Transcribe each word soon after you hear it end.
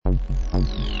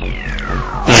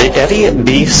The Eddie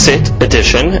B. Sit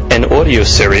edition and audio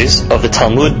series of the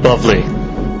Talmud Bavli.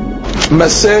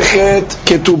 Masechet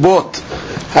Ketubot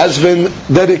has been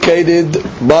dedicated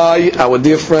by our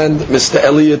dear friend Mr.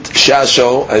 Elliot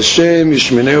Shasho. Hashem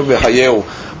Yishmeneu v'Hayeu.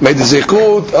 May the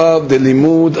zikut of the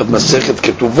limud of Masechet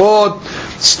Ketuvot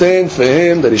stand for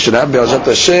him, that he should have Be'ezrat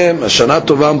Hashem Shana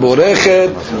Tova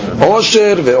Borechet,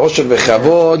 Osher ve'Osher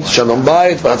ve'Chavod, Shalom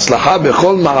Bayit v'Hatzlacha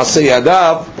b'Chol Ma'aseh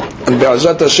Yadav, and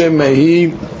Be'ezrat Hashem may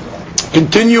he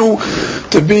continue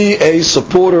to be a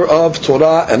supporter of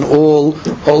Torah and all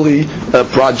holy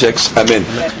projects. Amen.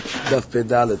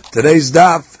 Today's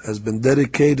daf has been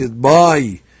dedicated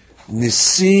by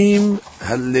Nisim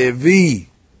Halevi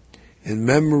in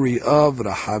memory of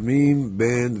Rahamim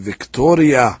ben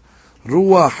Victoria.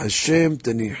 Ruach Hashem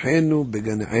Tanihenu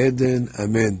Began Eden.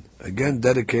 Amen. Again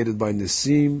dedicated by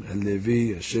Nisim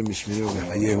Halevi. Hashem Yishmeru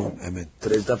v'Hayehu. Amen.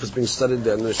 Today's daf is being studied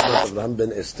the Nishmat of Raham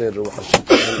ben Esther. Ruach Hashem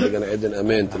Tanihenu Began Eden.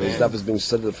 Amen. Today's daf is being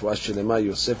studied for Shelema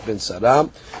Yosef ben Sarah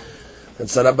and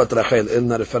Sarah bat Rachel.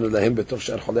 Ilna Refanu Lahim betoch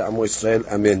She'ar Cholei Amo Yisrael.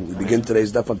 Amen. We begin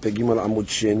today's daf on Pegimel Amud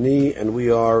Sheni, and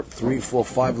we are 3, 4,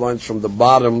 5 lines from the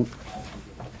bottom.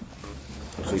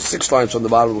 Actually 6 lines from the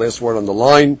bottom. Last word on the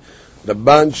line.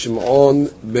 Rabban Shimon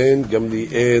ben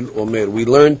Gamliel Omer. We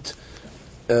learned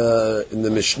in the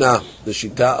Mishnah, the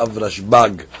Shita of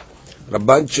Rashbag.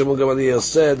 Rabban Shimon Gamliel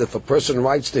said, if a person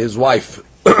writes to his wife,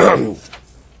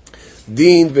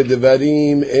 Din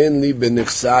v'devarim en li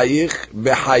b'nechsayich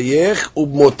b'hayech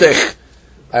u'b'motech.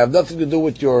 I have nothing to do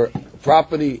with your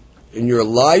property in your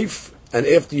life and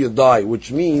after you die,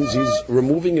 which means he's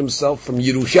removing himself from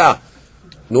Yerusha.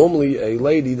 Normally, a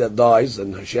lady that dies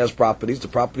and she has properties, the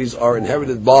properties are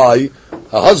inherited by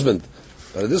her husband.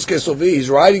 But in this case, he's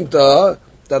writing to her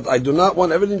that I do not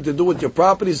want everything to do with your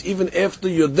properties even after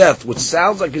your death, which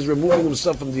sounds like he's removing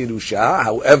himself from the Yerusha.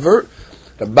 However,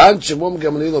 Rabban Shimon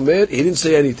Gamliel Omer, he didn't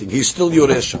say anything. He's still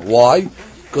Yoresh. Why?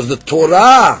 Because the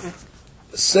Torah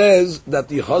says that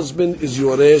the husband is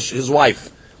Yoresh, his wife.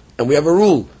 And we have a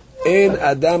rule. En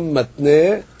Adam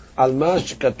Matneh al ma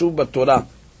shekatuv b'Torah.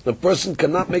 The person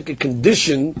cannot make a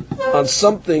condition on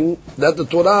something that the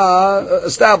Torah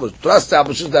established. The Torah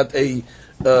establishes that a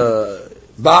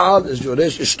Baal is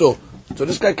Yoresh Ishto. So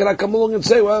this guy cannot come along and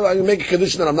say, well, I can make a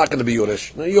condition that I'm not going to be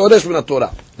Yoresh. No, Yoresh min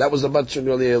Torah. That was the Bat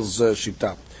Shmuel's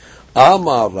Shita.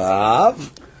 Amar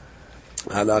Rav,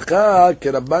 Halakha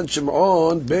Kerabban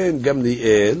Shimon ben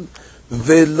Gamliel,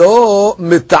 Velo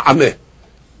Mita'ameh.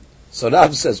 So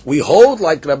Rav says, we hold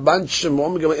like Rabban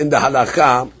Shimon in the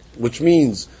Halakha, which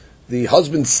means the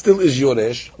husband still is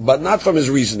Yoresh, but not from his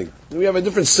reasoning. We have a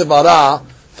different Sivara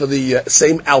for the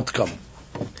same outcome.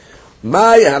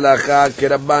 My halakha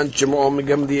kerabban Shimon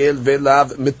Gamliel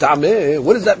velav mitameh.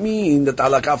 What does that mean? That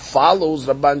halakha follows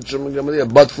Rabban Shimon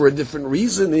Gamliel, but for a different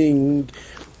reasoning.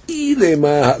 Ile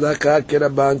ma halakha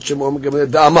kerabban Shimon Gamliel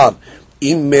damar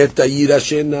im meta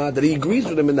yirashena. That he agrees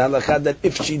with him in the halakha that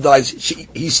if she dies,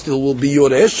 he still will be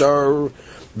Yoresh, or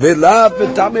velav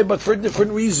mitameh, but for a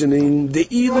different reasoning. The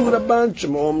ilu Rabban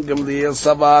Shimon Gamliel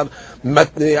savar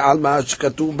matne al ma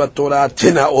shekatuv b'Torah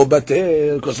tina o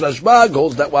batel. Because Rashbag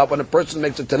holds that when a person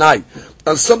makes a tanai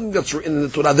on something that's written in the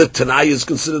Torah, the tanai is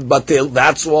considered batel.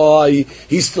 That's why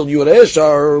he's still Yoresh.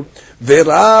 Or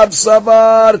verav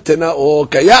savar tina o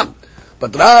kayam.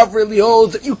 But Rav really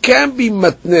holds that you can't be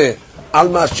matne al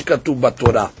ma shekatuv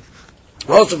b'Torah.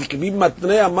 Also, if he can be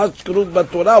matnei amash kerut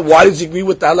b'Torah, why does he agree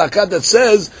with the halakha that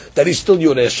says that he's still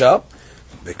Yoresha?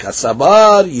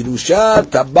 Bekasabar Yerusha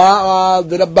Taba'al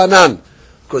D'Rabbanan,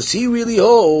 because he really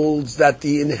holds that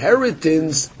the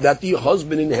inheritance that the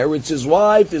husband inherits his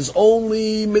wife is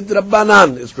only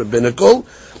midrabbanan. It's rabbinical.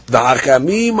 The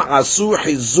Hachamim asu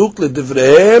hizuk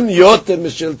ledivrehem yoter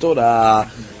mishel Torah,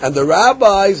 and the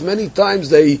rabbis many times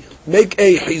they make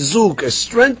a hizuk, a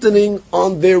strengthening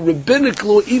on their rabbinic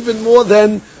law even more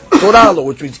than Torah law,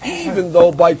 which means even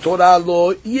though by Torah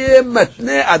law, a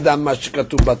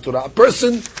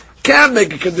person can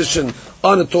make a condition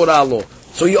on a Torah law.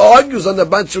 So he argues on the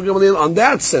Bat Shimon Gamliel on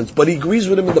that sense, but he agrees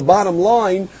with him in the bottom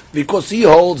line because he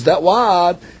holds that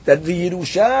what? That the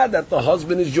Yerusha, that the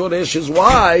husband is Yoresh, his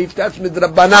wife, that's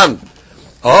midrabbanan.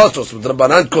 Oh, so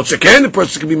midrabbanan, the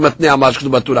person can be matnei amash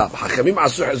kerut b'Torah. Hachamim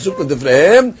asu hizuk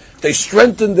l'divrehem. They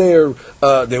strengthen their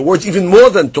words even more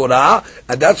than Torah,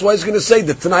 and that's why he's going to say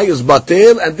the Tanai is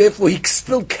batel, and therefore he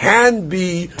still can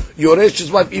be Yoresh, his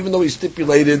wife, even though he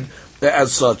stipulated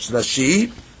as such.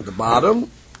 Rashi at the bottom.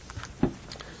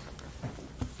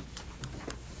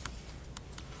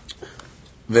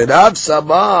 Verav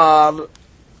sabar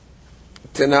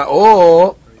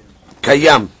tenao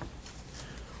kayam.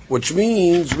 which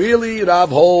means really Rav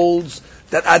holds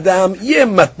that Adam yeh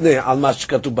matneh al ma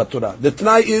shekatuv b'Torah. The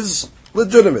Tanai is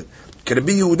legitimate.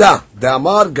 Rabbi Yehuda,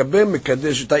 Damar Gabem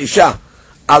Mekadesh Taisha,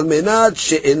 Al Menat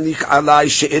she'en lich alai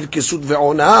she'er kesut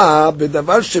ve'ona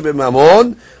bedavar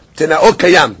shebemamon tenao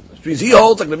kayam. Which means he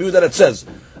holds like Rabbi Yehuda that says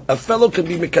a fellow can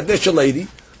be Mekadesh a lady.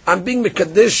 I'm being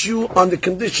Mekadesh you on the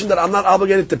condition that I'm not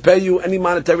obligated to pay you any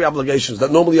monetary obligations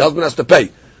that normally a husband has to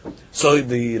pay. So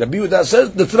the Rabbi Yehuda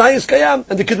says the Tanai is kayam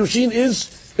and the Kiddushin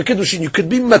is the Kiddushin. You could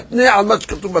be matneh al ma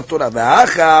shekatuv b'Torah.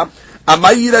 Ve'acha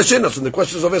amay yirashena. So the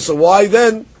question is over. So why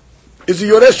then is he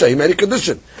Yoresha? He made a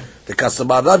condition. The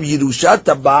Kasabar Rav Yerushat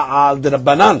Ba'al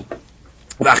D'Rabbanan.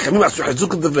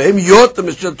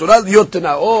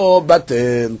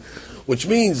 Which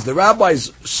means the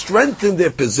rabbis strengthened their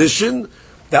position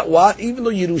that what? Even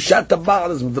though Yerushat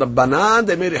Ba'al is D'Rabbanan,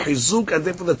 they made a Chizuk, and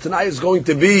therefore the Tanai is going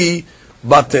to be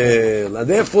Batel. And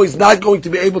therefore he's not going to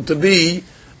be able to be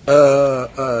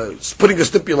putting a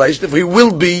stipulation, if he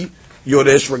will be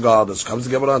Yoresh regardless. Comes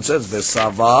the Gemara and says,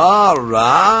 V'savar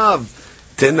Rav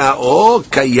tenao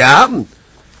kayam.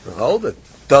 Hold it.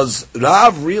 Does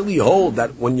Rav really hold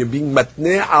that when you're being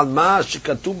matneh al ma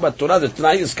shekatuv b'Torah, the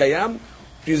Tanai is kayam?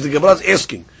 Because the Gemara is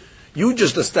asking. You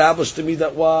just established to me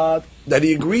that what? That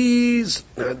he agrees,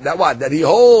 that what? That he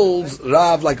holds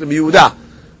Rav like Rabbi Yehuda.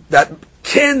 That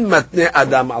can matneh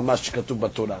adam al ma shekatuv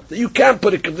b'Torah. That you can't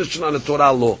put a condition on a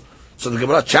Torah law. So the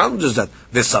Gemara challenges that.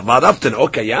 V'savar tenao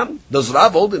kayam. Does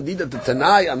Rav hold indeed that the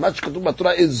Tanai al ma shekatuv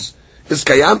b'Torah is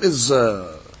kayam,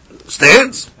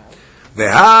 stands?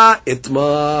 Veha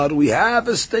itmar. We have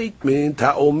a statement.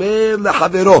 Ha'omer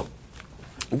lechavero.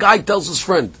 A guy tells his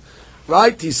friend,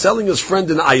 right? He's selling his friend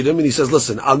an item, and he says,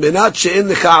 "Listen, al menat she'en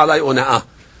lecha alai ona'ah."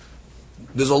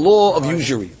 There's a law of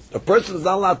usury. A person is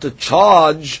not allowed to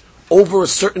charge over a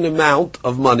certain amount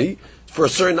of money for a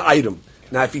certain item.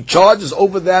 Now, if he charges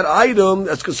over that item,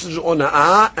 that's considered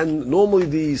ona'ah, and normally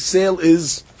the sale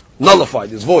is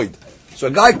nullified, is void. So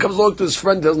a guy comes along to his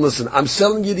friend and says, "Listen, I'm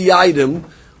selling you the item,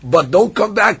 but don't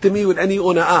come back to me with any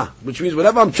ona'ah." Which means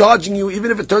whatever I'm charging you,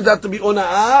 even if it turns out to be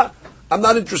ona'ah, I'm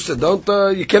not interested.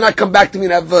 You cannot come back to me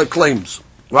and have claims.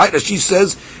 Right? As she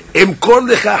says, "Imkor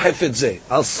lecha hefetzeh."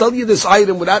 I'll sell you this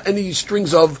item without any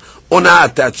strings of ona'ah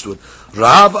attached to it.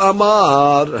 Rav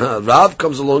Amar, Rav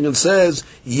comes along and says,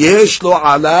 "Yesh lo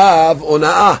alav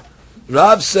ona'ah."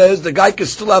 Rav says the guy can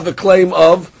still have a claim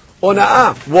of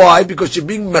ona'ah. Why? Because you're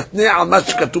being matneh al ma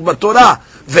shekatuv b'Torah.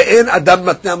 Ve'en adam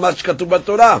matneh al ma shekatuv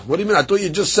b'Torah. What do you mean? I thought you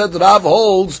just said Rav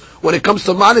holds, when it comes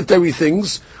to monetary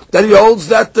things, that he holds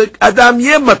that adam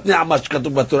yeh matneh al ma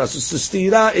shekatuv b'Torah. So it's the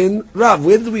stira in Rav.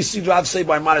 Where did we see Rav say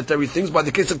by monetary things? By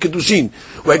the case of Kiddushin.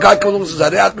 Where a guy comes along and says,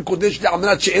 Hareat mikodesh li al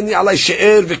menat she'eni alai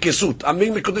she'er ve'kesut. I'm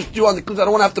being mikodesh to you on the I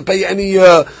don't want to have to pay any,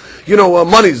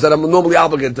 monies that I'm normally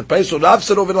obligated to pay. So Rav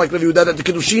said over there like Rabbi Yehuda that the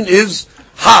Kiddushin is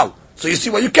hal. So you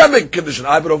see, you can't make a condition.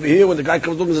 But over here, when the guy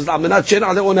comes along and says, "Amenat she'en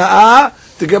alei ona'ah,"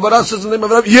 the Gemara says in the name of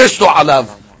Rav, "Yesh lo alav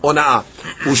ona'ah."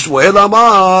 Ushmuel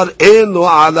amar, "En lo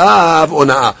alav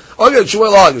ona'ah." Okay,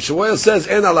 Shmuel argues. Shmuel says,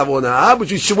 "En alav ona'ah," which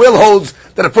means Shmuel holds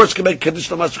that a person can make a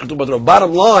condition of ma shekatuv b'Torah.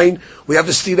 Bottom line, we have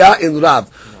the stira in Rav.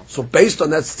 So based on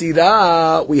that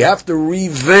stira, we have to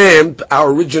revamp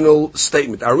our original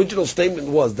statement. Our original statement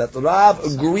was that Rav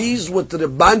agrees with the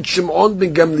Rabban Shimon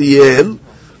ben Gamliel,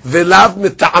 velav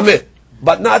mita'ameh.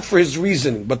 But not for his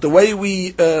reasoning. But the way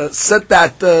we set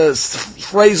that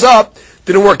phrase up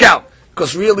didn't work out.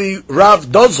 Because really,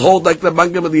 Rav does hold like the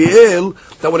Rabban Gamliel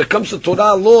that when it comes to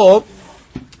Torah law,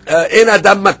 en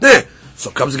adam matneh.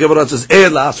 So comes the Gemara and says,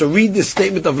 Ela. So read this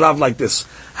statement of Rav like this.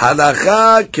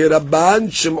 Halacha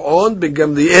kerabban Shimon ben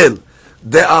Gamliel.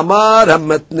 De'amar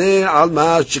ha-matneh al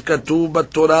ma shekatuv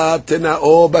b'Torah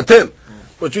tena'o batel.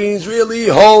 Which means really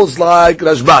holds like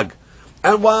Rashbag.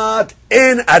 And what?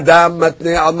 In Adam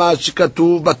matneh al ma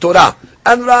shekatuv b'Torah.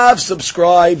 And Rav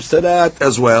subscribes to that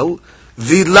as well.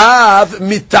 Vilav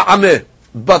mita'ameh.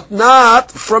 But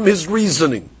not from his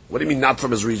reasoning. What do you mean not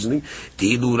from his reasoning?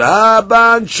 Tilu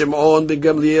Rabban Shimon ben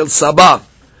Gamliel sabar.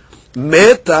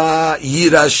 Meta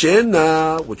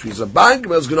yirashena. Which means Rabban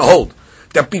Gamliel is going to hold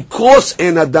that because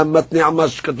in Adam matneh al ma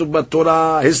shekatuv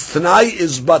b'Torah, his Tanai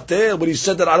is batel. When he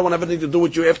said that I don't want to have anything to do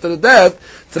with you after the death,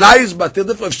 Tanai is batel.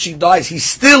 Therefore, if she dies, he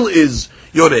still is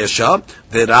Yoresha.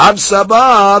 The Rav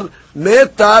Sabar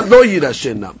Meta lo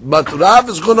yirashena. But Rav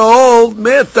is going to hold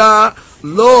Meta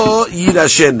lo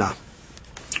yirashena.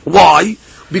 Why?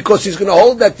 Because he's going to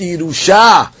hold that the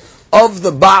Yerusha of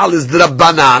the Baal is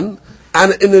Drabbanan,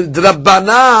 and in the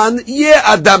Drabbanan,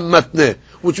 Adam matneh.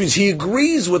 Which means he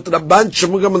agrees with Rabban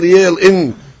Shimon Gamliel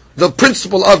in the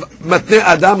principle of matneh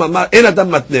adam, in adam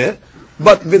matneh,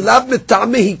 but vilav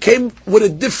mitame, he came with a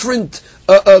different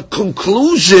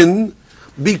conclusion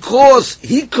because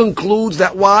he concludes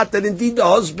that what? That indeed the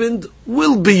husband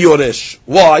will be Yoresh.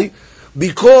 Why?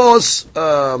 Because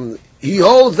he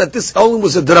holds that this only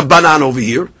was a Drabanan over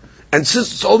here, and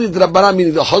since it's only Drabanan,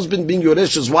 meaning the husband being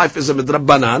Yoresh, his wife is a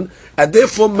Drabanan, and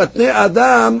therefore Matne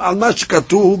Adam al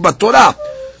Mashkatu Batorah.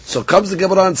 So comes the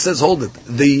Gemara and says, hold it.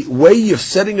 The way you're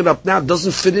setting it up now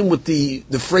doesn't fit in with the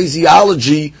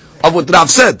phraseology of what Rav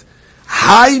said.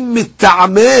 Hay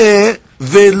mit'ameh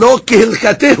velo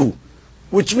kehilchatehu.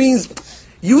 Which means,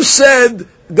 you said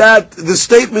that the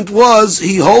statement was,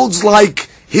 he holds like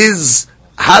his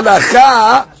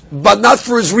halakha, but not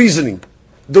for his reasoning.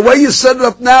 The way you set it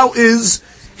up now is,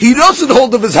 he doesn't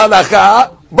hold of his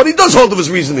halakha, but he does hold of his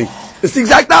reasoning. It's the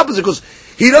exact opposite, because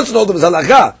he doesn't hold of his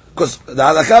halakha. Because the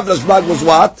halakha of Rashbag was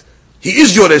what? He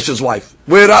is Yoresh's wife.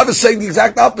 Where Rav is saying the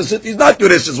exact opposite, he's not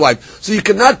Yoresh's wife. So you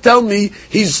cannot tell me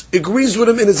he agrees with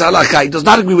him in his halakha. He does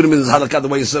not agree with him in his halakha the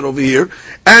way you said over here.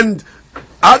 And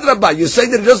Adrabah, you're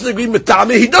saying that he doesn't agree with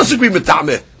Ta'ameh. He does agree with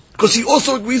Ta'ameh. Because he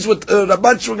also agrees with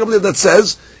Rabban Shimon Gamliel that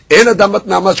says, En adam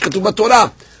matna mash katuv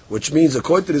b'Torah. Which means,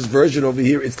 according to this version over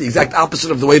here, it's the exact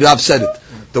opposite of the way Rav said it.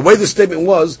 The way the statement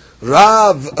was,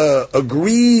 Rav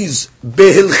agrees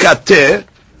behilchateh,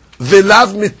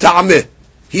 Velav mit'ameh.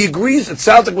 He agrees, it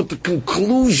sounds like with the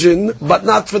conclusion, but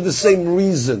not for the same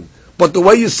reason. But the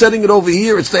way you're setting it over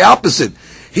here, it's the opposite.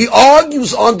 He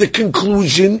argues on the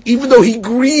conclusion, even though he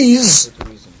agrees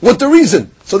with the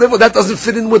reason. So therefore that doesn't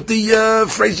fit in with the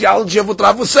phraseology of what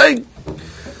Rav was saying.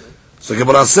 So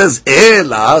Gemara says,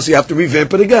 so you have to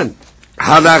revamp it again.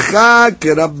 Halacha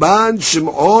kerabban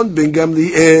Shimon ben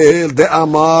Gamliel de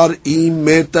Amar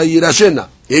imeta yirashena.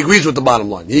 He agrees with the bottom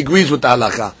line. He agrees with the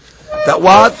halacha. That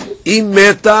what?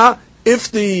 Imeta,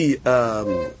 if the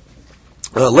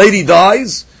lady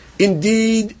dies,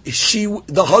 indeed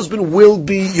the husband will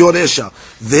be Yoresha.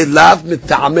 Velav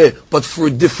mit'ameh, but for a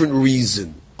different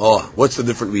reason. Oh, what's the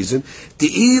different reason?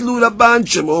 Ti'ilu Rabban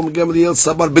Shimon Gamliel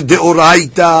sabar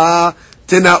b'deoraita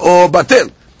tena'o batel.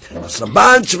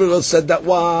 Rabban Shimon said that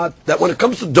what? That when it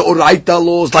comes to deoraita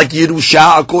laws like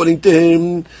Yerusha, according to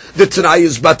him, the tenai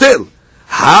is batel.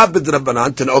 Ha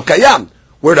b'drabanan tena'o kayam.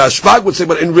 Where the Ashbag would say,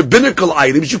 but in rabbinical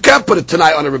items, you can't put a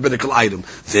tenai on a rabbinical item.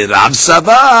 V'Rav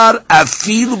savar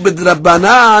afilu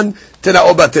b'drabanan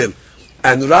tena'o batel.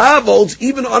 And Rav holds,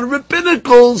 even on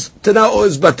rabbinicals, tena'o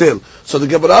is batel. So the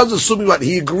Gemara is assuming what?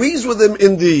 He agrees with him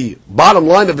in the bottom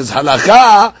line of his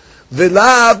halakha,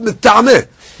 v'lav mit'ameh.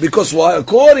 Because why?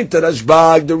 According to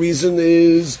Rashbag, the reason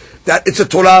is that it's a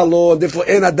Torah law, and therefore,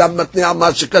 en adam matnei ma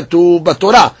shekatuv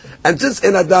b'Torah. And since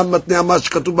en adam matnei ma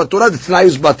shekatuv b'Torah, the tenai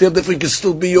is batel, therefore he can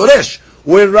still be Yoresh.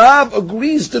 Where Rav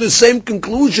agrees to the same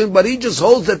conclusion, but he just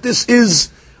holds that this is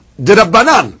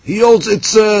Drabanan. He holds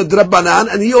it's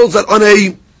Drabanan, and he holds that on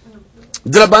a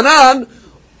Drabanan,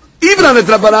 even on a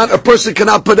Drabanan, a person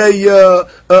cannot put a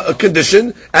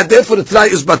condition, and therefore the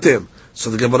tenai is batel. So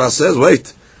the Gemara says,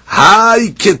 wait,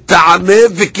 Hay keta'ameh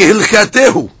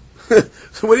v'kehilchatehu.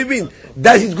 So what do you mean?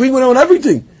 That he's agreeing with him on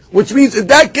everything. Which means in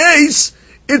that case,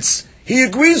 he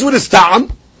agrees with his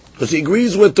ta'am, because he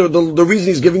agrees with the reason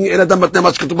he's giving in adam matnei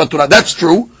ma shekatuv b'Torah. That's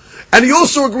true. And he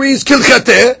also agrees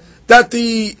kilchateh, that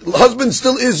the husband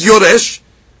still is Yoresh.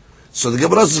 So the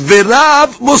Gemara says,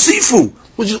 Verav Mosifu.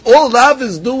 Which is all Rav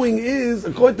is doing is,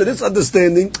 according to this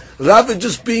understanding, Rav is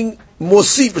just being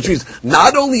Mosif, which means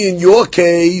not only in your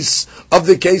case, of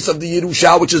the case of the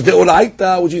Yerusha, which is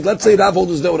Deoraita, which is, let's say Rav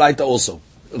holds Deoraita also,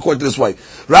 according to this way.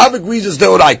 Rav agrees it's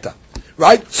Deoraita.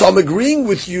 Right? So I'm agreeing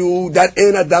with you that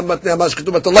En Adam Matnei ma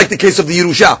shekatuv b'Torah, like the case of the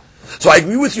Yerusha. So I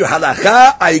agree with your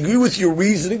halakha, I agree with your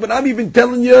reasoning, but I'm even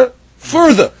telling you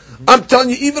further. I'm telling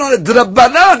you, even on a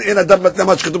drabanan in Adam matnei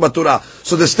ma shekatuv b'Torah.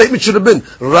 So the statement should have been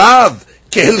Rav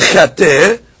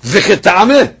kehilchateh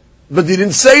v'cheta'ameh. But you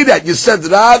didn't say that. You said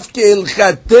Rav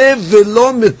kehilchateh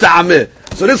v'lo mita'ameh.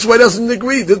 So this way doesn't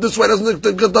agree. This way doesn't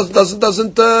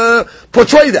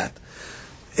portray that.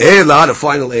 The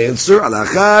final answer.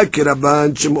 Alacha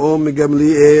kiraban Shimon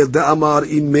megamliel de'amar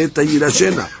imeta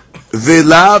yirashena.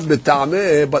 Velav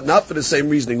mit'ameh, but not for the same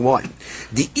reasoning. Why?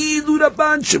 The ilu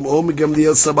Rabban Shimon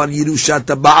megamliel sabar Yerusha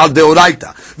ba'al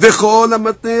deoraita v'chol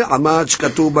hamatnei amat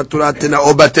shekatuv b'Torah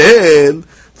tena'o batel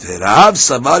v'Rav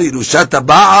sabar Yerusha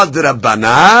ba'al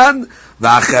d'Rabbanan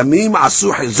v'achamim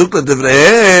asu chizuk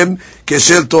l'divreihem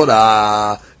keshel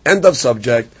Torah. End of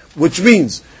subject. Which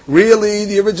means, really,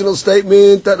 the original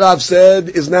statement that Rav said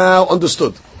is now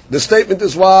understood. The statement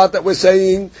is what? That we're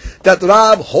saying that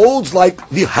Rav holds like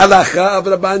the halacha of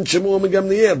Rabban Shimon ben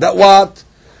Gamliel. That what?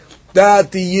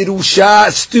 That the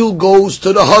Yerusha still goes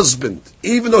to the husband.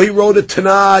 Even though he wrote a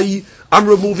Tanai, I'm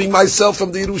removing myself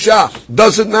from the Yerusha.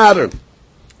 Doesn't matter.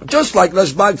 Just like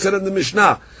Rashbag said in the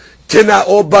Mishnah. tina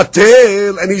or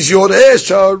batel, and he's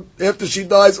yoresh after she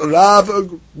dies. Rav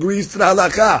agrees to the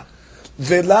halakha.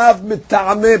 Velav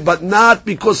mitame, but not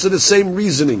because of the same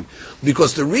reasoning.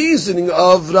 Because the reasoning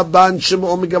of Rabban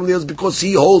Shimon Gamliel is because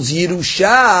he holds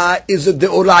Yerusha is a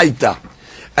deoraita.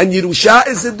 And Yerusha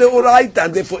is a deoraita,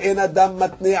 and therefore en adam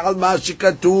matne al ma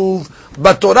shekatuv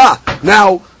batorah.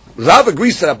 Now, Rav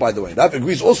agrees to that, by the way. Rav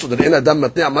agrees also that en adam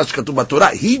matne al ma shekatuv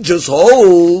batorah. He just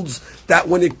holds that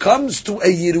when it comes to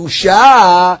a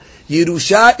Yerusha,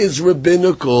 Yerusha is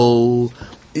rabbinical.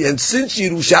 And since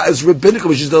Yerusha is rabbinical,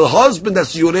 which is the husband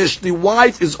that's Yoresh, the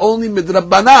wife is only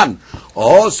midrabanan.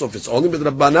 Oh, so if it's only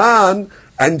midrabanan,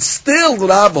 and still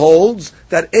Rav holds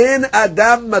that en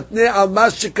adam matne al ma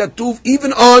shekatuv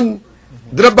even on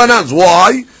drabanans.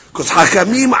 Why? Because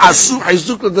Hakamim asu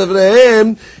hizuk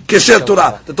l'davrehem kesher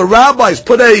Torah. That the rabbis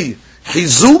put a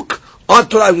hizuk on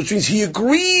Torah, which means he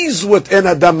agrees with en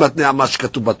adam matne al ma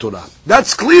shekatuv b'Torah.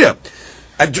 That's clear.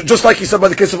 And just like he said by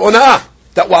the case of ona'ah.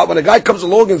 That when a guy comes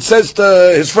along and says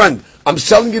to his friend, I'm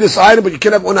selling you this item, but you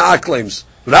can't have ona'ah claims.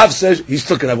 Rav says he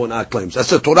still can have ona'ah claims.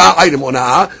 That's a Torah item,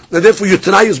 ona'ah. And therefore your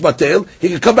Tanai is batel. He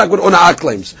can come back with ona'ah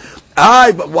claims.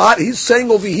 But what he's saying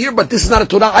over here, but this is not a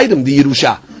Torah item, the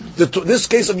Yerusha. This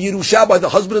case of Yerusha by the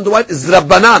husband and the wife is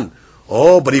Rabbanan.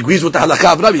 Oh, but he agrees with the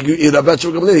halakha of Rav. He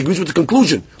agrees with the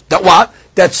conclusion. That what?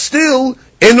 That still,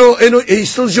 he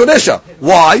still is Yoresha.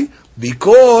 Why?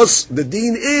 Because the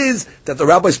deen is that the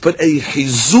rabbis put a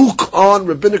hizuk on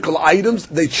rabbinical items.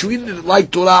 They treated it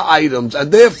like Torah items. And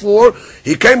therefore,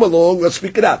 he came along, let's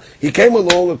speak it out. He came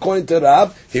along, according to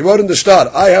Rav, he wrote in the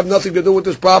star, I have nothing to do with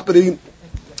this property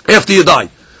after you die.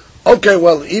 Okay,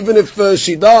 well, even if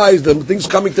she dies, the thing's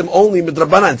coming to him only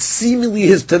midrabanan. Seemingly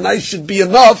his tanai should be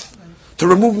enough to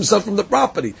remove himself from the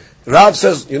property. Rav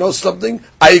says, you know something?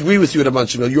 I agree with you, Rabban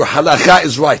Shmuel. Your halakha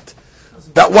is right.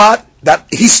 That what? That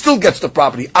he still gets the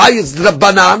property. I is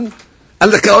drabanan,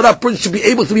 and the Kaora prince should be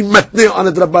able to be matne on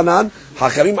a drabanan.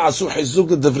 Hakarim asu hizuk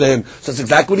l'davrehem. So that's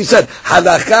exactly what he said.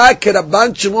 Halakha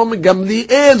kerabban Shimon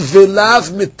Gamliel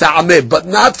velav mitame, but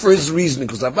not for his reasoning,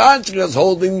 because Rabban Shimon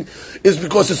holding is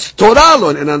because it's Torah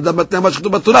lon, and adam matne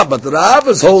mashkutu Torah. But Rav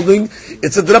is holding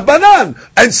it's a drabanan,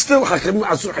 and still hakarim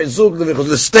asu hizuk l'davrehem. Because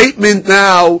the statement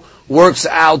now works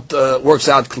out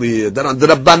clear that on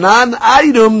drabanan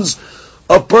items,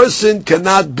 a person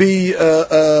cannot be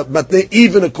matne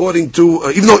even according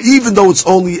to even though it's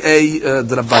only a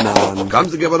drabanan.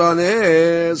 Comes the Gemara and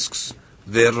asks,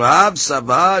 the Rav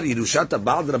Savar Yerushat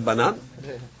Ba'al Drabanan.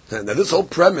 Now this whole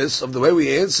premise of the way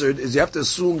we answered is you have to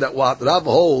assume that what Rav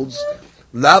holds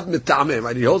lav mitameh,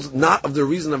 right? He holds not of the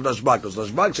reason of Rashbag, because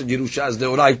Rashbag said Yerusha is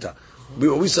deoraita.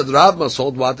 We said Rav must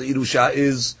hold what the Yerusha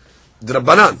is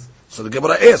drabanan. So the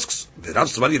Gemara asks, Rav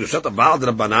Savar Yerushat Ba'al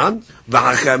Drabanan,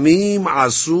 v'hachamim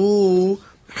asu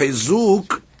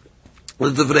hizuk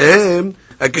l'davrehem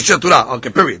kesher Torah.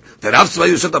 Okay, period. The Rav Savar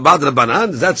Yerushat Ba'al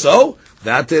Drabanan, is that so?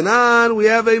 That tenan, we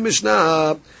have a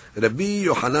Mishnah. Rabbi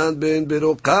Yohanan ben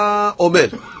Beroka Omer.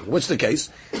 What's the case?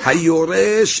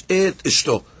 Hayoresh et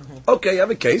ishto. Okay, you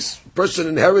have a case. Person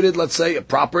inherited, let's say, a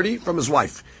property from his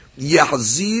wife.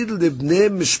 Yahzir libnei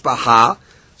mishpacha.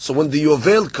 So when the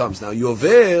Yovel comes, now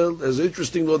Yovel, there's an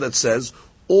interesting law that says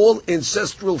all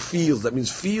ancestral fields, that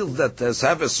means fields that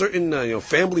have a certain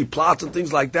family plots and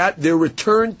things like that, they're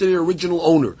returned to their original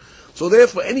owner. So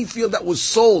therefore, any field that was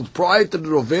sold prior to the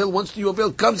Yovel, once the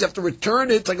Yovel comes, you have to return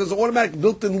it. It's like there's an automatic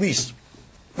built-in lease.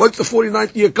 Once the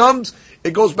 49th year comes,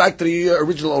 it goes back to the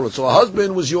original owner. So a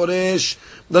husband was Yoresh,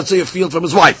 let's say a field from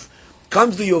his wife.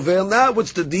 Comes the Yovel now,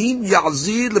 what's the deen?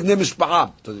 Ya'zir l'bnei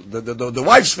mishpacha, the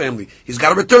wife's family. He's got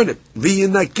to return it.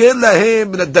 V'yinakel lahem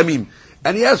min ad-damim.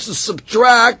 And he has to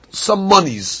subtract some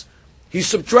monies. He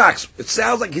subtracts. It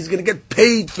sounds like he's going to get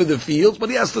paid for the fields, but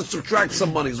he has to subtract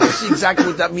some monies. We'll see exactly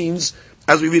what that means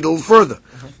as we read a little further.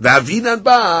 V'avinan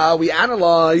ba, we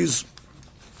analyze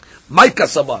Maika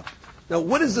Sabah. Now,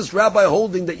 what is this rabbi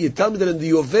holding that you tell me that in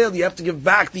the Yovel you have to give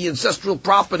back the ancestral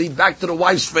property back to the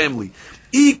wife's family?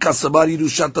 If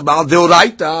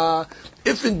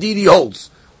indeed he holds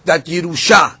that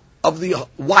Yerusha of the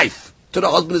wife to the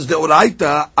husband is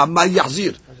deoraita, amay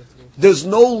yahzir. There's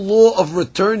no law of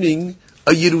returning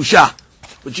a Yerusha,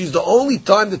 which is the only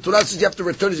time the Torah says you have to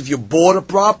return is if you bought a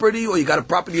property or you got a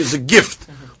property as a gift.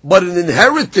 But an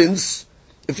inheritance,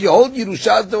 if you hold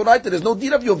Yerusha as deoraita, there's no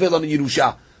deed of Yovel on a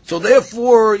Yerusha. So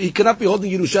therefore, he cannot be holding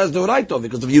Yerusha as deoraita,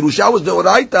 because if Yerusha was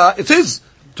deoraita, it's his.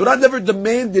 Torah never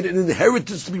demanded an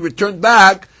inheritance to be returned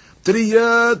back to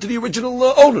the original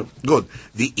owner. Good.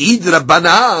 The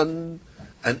Drabanan,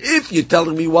 and if you're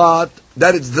telling me what,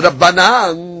 that it's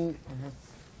Drabanan,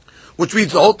 which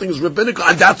means the whole thing is rabbinical,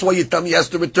 and that's why you tell me he has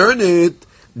to return it,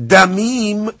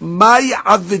 Damim may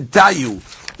avintayu.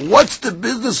 What's the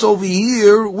business over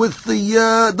here with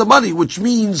the money? Which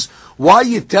means, why are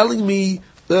you telling me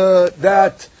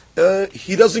that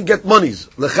he doesn't get monies?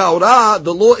 L'chaura,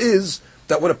 the law is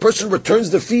that when a person returns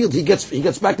the field, he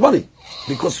gets back money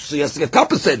because he has to get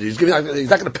compensated. He's not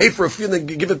going to pay for a field and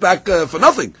give it back for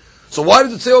nothing. So why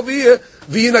does it say over here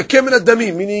v'inakim min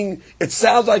adamim? Meaning it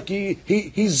sounds like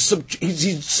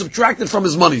he's subtracted from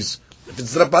his monies. If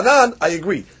it's Rabbanan, I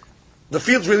agree. The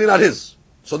field's really not his.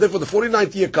 So therefore, the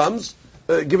 49th year comes,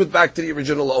 give it back to the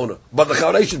original owner. But the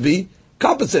chaurei should be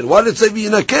compensated. Why did it say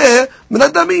v'inakeh min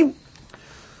adamim?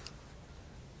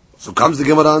 So comes the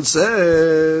Gemara and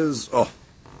says,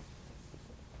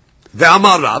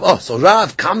 ve'amar Rav. So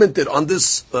Rav commented on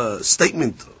this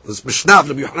statement, this Mishnah of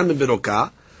Rabbi Yochanan ben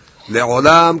Beroka,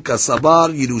 le'olam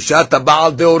kasabar Yerusha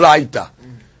tabal deoraita.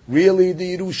 Really,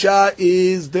 the Yerusha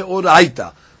is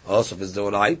deoraita. Also, if it's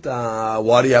deoraita,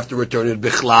 why do you have to return it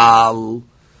bichlal?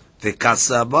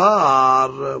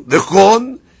 V'kasabar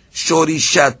v'chon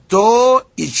shorishato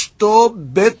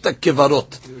ishto bet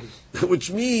kevarot.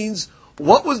 Which means,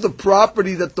 what was the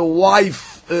property that the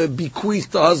wife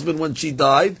bequeathed the husband when she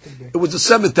died? It was a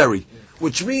cemetery.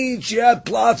 Which means she had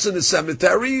plots in the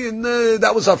cemetery, and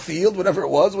that was her field, whatever it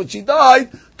was. When she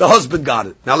died, the husband got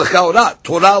it. Now, l'chaura,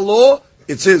 Torah law,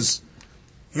 it's his.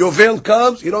 Yovel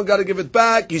comes, you don't got to give it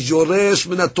back. He's yoresh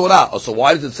min Torah. So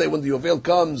why does it say when the Yovel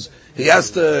comes, he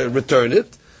has to return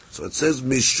it? So it says,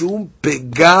 mishum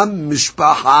pegam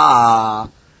mishpaha.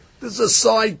 This is a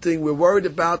side thing. We're worried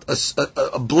about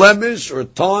a blemish or a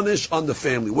tarnish on the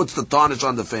family. What's the tarnish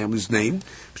on the family's name?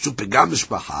 Mishum pegam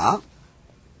mishpaha.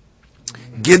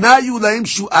 Genayu laim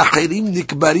shu achirim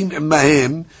nikbarim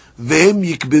imahem vehem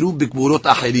yikberu bikburot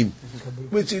achirim.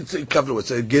 Which it's covered with.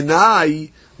 So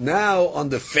genai, now on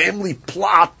the family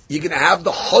plot, you're going to have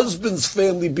the husband's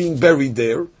family being buried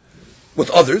there with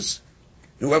others,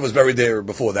 whoever's buried there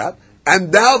before that.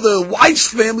 And now the wife's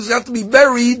families have to be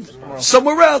buried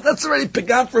somewhere else. That's already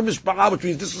pigam for mishpacha, which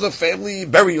means this is a family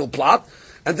burial plot,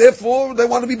 and therefore they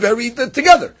want to be buried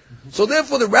together. So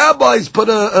therefore the rabbis put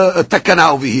a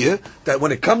takana over here, that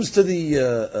when it comes to the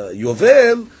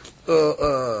Yovel,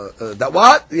 that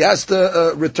what? He has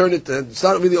to return it, it's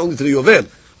not really only to the Yovel,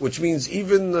 which means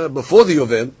even before the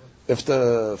Yovel, if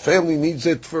the family needs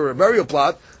it for a burial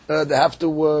plot, they have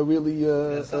to really,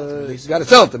 you got to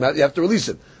sell it, you have to release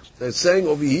it. They're saying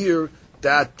over here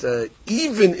that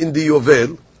even in the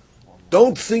Yovel,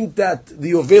 don't think that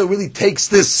the Yovel really takes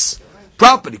this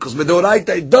property, because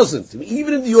Medoraita it doesn't. I mean,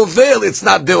 even in the Yovel, it's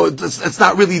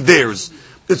not really theirs.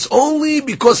 It's only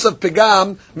because of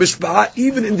Pegam Mishpaha,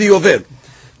 even in the Yovel.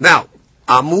 Now,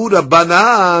 Amur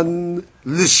Banan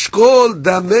Lishkol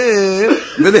Dameh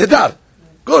V'Nehdar.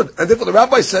 Good. And therefore the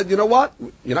rabbi said, you know what?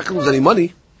 You're not going to lose any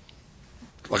money.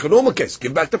 Like a normal case,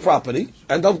 give back the property,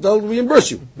 and they'll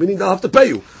reimburse you, meaning they'll have to pay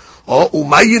you. So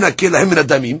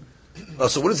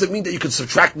what does it mean that you can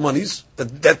subtract monies,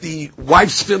 that the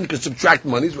wife's family can subtract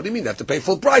monies? What do you mean? They have to pay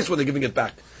full price when they're giving it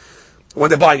back, when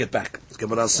they're buying it back.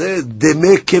 Gemara says,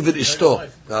 exactly,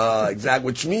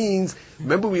 which means,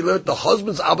 remember we learned the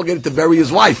husband's obligated to bury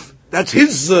his wife. That's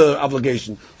his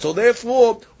obligation. So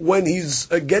therefore, when he's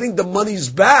getting the monies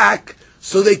back,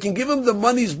 so they can give him the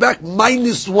monies back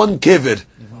minus one kever,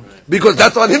 because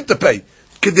that's on him to pay.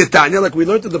 Kedetanya, like we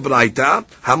learned in the Braita,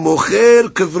 hamocher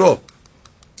kevro.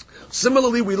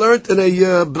 Similarly, we learned in a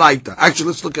Braita. Actually,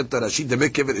 let's look at the Rashi.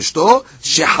 Demek kever ishto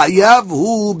shehayav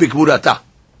hu bikburata.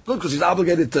 Good, because he's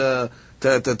obligated to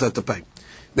pay.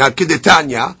 Now,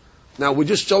 kedetanya. Now, we're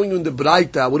just showing you in the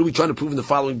Braita. What are we trying to prove in the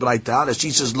following Braita?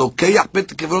 Rashi says lokeach bet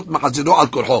kevrot machaziro al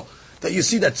korho. That you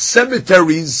see that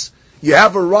cemeteries, you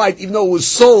have a right, even though it was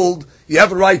sold, you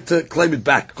have a right to claim it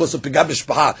back because of pigam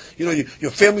mishpaha. You know,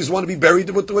 your families want to be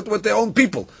buried with their own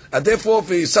people, and therefore,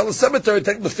 if you sell a cemetery,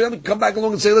 the family can come back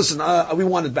along and say, "Listen, we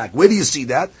want it back." Where do you see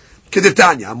that?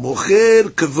 Kedetanya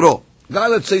mocher kevro. Guy,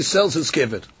 let's say, sells his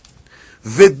kever.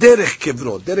 V'derech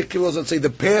kevro. Derech kevro is, let's say, the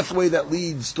pathway that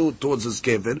leads towards his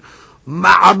kever.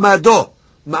 Ma'amado.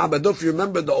 Ma'amado. If you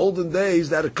remember, in the olden days,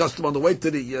 they had a custom on the way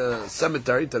to the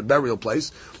cemetery, to the burial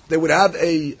place. They would have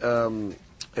a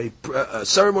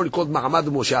ceremony called Ma'amad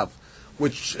Moshav,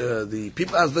 which the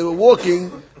people, as they were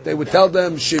walking, they would tell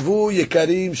them, Shivu,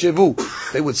 Yekarim, Shivu.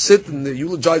 They would sit, and the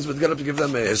eulogizer would get up to give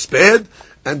them a hesped,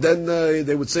 and then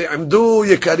they would say, Amdu,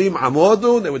 Yekarim,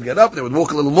 Amodu, and they would get up, and they would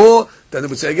walk a little more, then they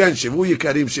would say again, Shivu,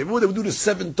 Yekarim, Shivu. They would do this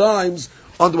 7 times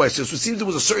on the way. So it seems there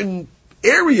was a certain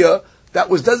area that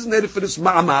was designated for this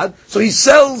ma'amad, so he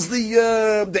sells the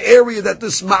area that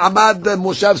this ma'amad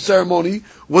Moshav ceremony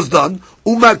was done.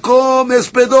 Umakom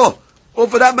espedo, Or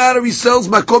for that matter, he sells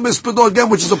makom espedor again,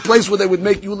 which is a place where they would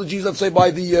make eulogies, let's say,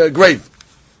 by the grave.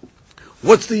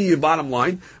 What's the bottom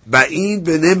line? Ba'in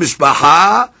b'nei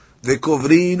mishpaha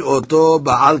v'kovrin oto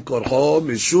ba'al korho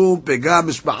mishum pega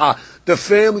mishpaha. The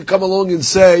family come along and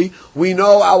say, we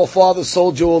know our father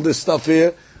sold you all this stuff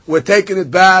here. We're taking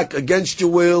it back against your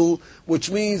will,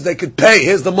 which means they could pay.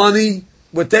 Here's the money.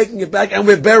 We're taking it back and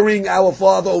we're burying our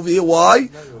father over here. Why?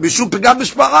 Mishum pega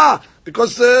mishpaha.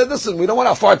 Because, listen, we don't want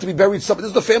our father to be buried somewhere. This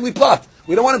is the family plot.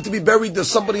 We don't want him to be buried to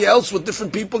somebody else with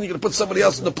different people, and you're going to put somebody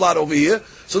else in the plot over here.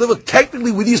 So therefore,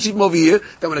 technically, we need to see him over here,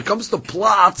 that when it comes to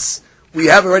plots, we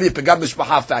have already a Pegam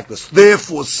Mishpaha factor.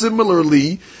 Therefore,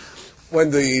 similarly, when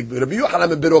the Rabbi Yochanan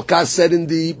ben Beroka said in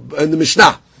the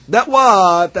Mishnah, that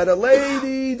what? That a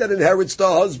lady that inherits the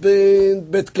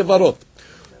husband, Bet Kevarot.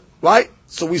 Right?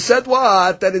 So we said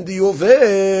what? That in the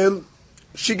Yovel,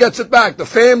 she gets it back. The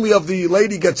family of the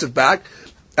lady gets it back.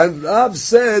 And Rav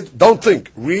said, don't think.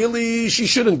 Really, she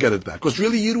shouldn't get it back. Because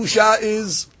really, Yerusha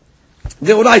is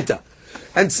the Oraita.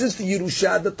 And since the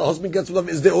Yerusha that the husband gets with him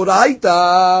is the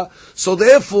Oraita, so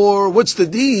therefore, what's the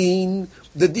deen?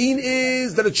 The deen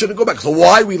is that it shouldn't go back. So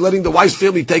why are we letting the wife's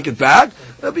family take it back?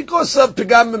 Because of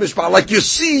Pegam Mishpaha. Like you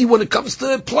see, when it comes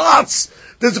to plots,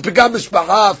 there's a Pegam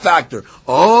Mishpaha factor.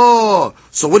 Oh,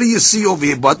 so what do you see over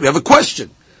here? But we have a question.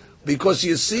 Because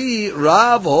you see,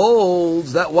 Rav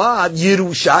holds that what?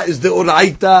 Yerusha is the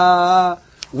Oraita.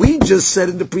 We just said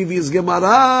in the previous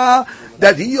Gemara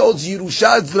that he holds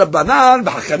Yerusha is Rabbanan.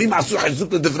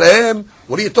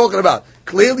 What are you talking about?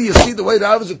 Clearly you see the way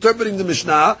Rav is interpreting the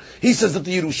Mishnah. He says that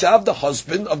the Yerusha of the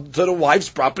husband to the wife's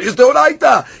property is the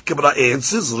Oraita. Gemara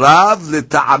answers, Rav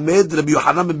leta'amed Rabbi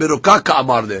Yochanan ben Beroka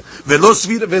ka'amar le. Velo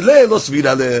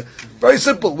svira le. Very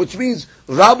simple, which means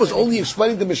Rav was only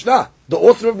explaining the Mishnah. The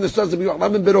author of the Mishnah is Rabbi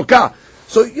Yochanan ben Beroka.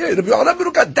 So yeah, Rabbi Yochanan ben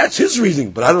Beroka, that's his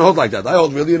reasoning. But I don't hold like that. I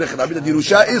hold really in Echad that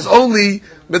Yerusha is only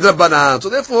midrabanan. So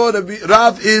therefore,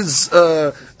 Rav is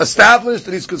established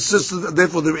and he's consistent. And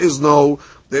therefore, there is no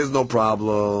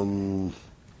problem.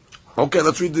 Okay,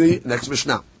 let's read the next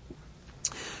Mishnah.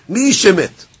 Mi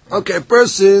shemit. Okay, a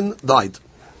person died.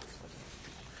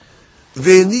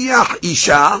 V'niach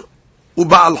isha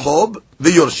u'ba'al chob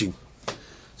v'yorshim.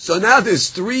 So now there's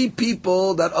three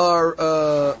people that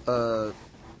are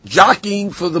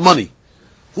jockeying for the money.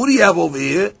 Who do you have over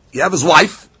here? You have his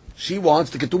wife. She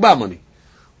wants the ketubah money.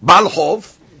 Ba'al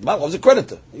chov is a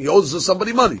creditor. He owes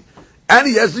somebody money. And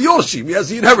he has the yorshim. He has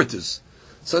the inheritors.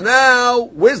 So now,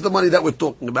 where's the money that we're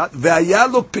talking about?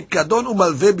 Ve'ayalo pikadon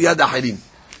u'malve biyad achirim.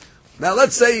 Now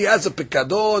let's say he has a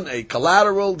pikadon, a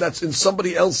collateral that's in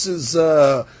somebody else's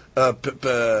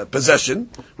possession,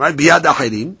 right? Biyad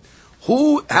achirim.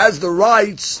 Who has the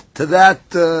rights to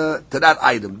that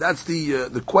item? That's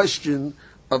the question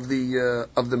of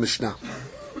the Mishnah.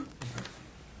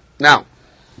 Now,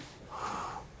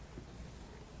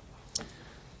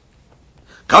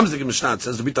 comes the Mishnah. It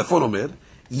says the Bitachon Omer,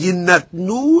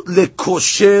 Yinatnu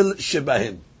lekoshel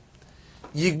shebahem.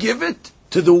 You give it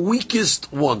to the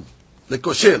weakest one.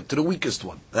 Lekoshel, to the weakest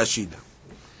one. That's Shida.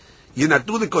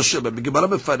 Yinatnu lekoshel shebahem. Gemara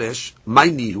mefaresh,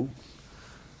 Maynihu.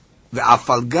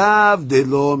 Ve'afal gav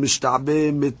delo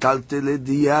mishtabe metaltele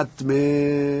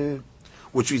diatme.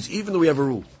 Which means, even though we have a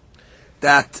rule,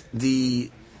 that the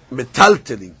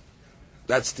metalteling,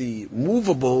 that's the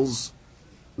movables,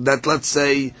 that let's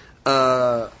say,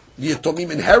 the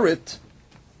Yatomim inherit,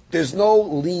 there's no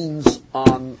liens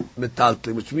on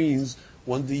metalteling, which means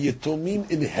when the Yatomim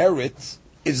inherit,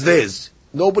 it's theirs.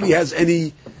 Nobody has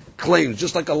any claims.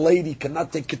 Just like a lady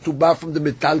cannot take ketubah from the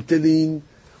metalteling,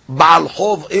 Baal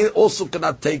Chov also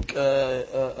cannot take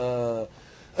their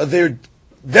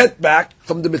debt back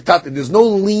from the metalteling. There's no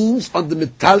liens on the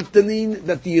metalteling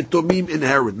that the Yatomim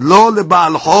inherit. Lo le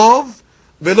Baal Chov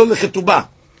velo le ketubah.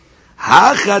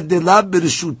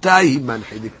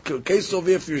 The case over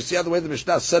here, if you see how the way the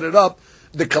Mishnah set it up,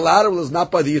 the collateral is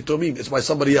not by the Yatomim, it's by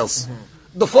somebody else.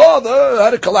 Mm-hmm. The father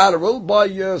had a collateral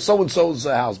by so-and-so's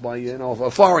house, by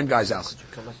a foreign guy's house.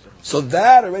 So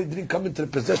that already didn't come into the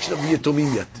possession of the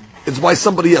Yatomim yet. It's by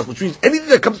somebody else, which means anything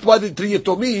that comes by the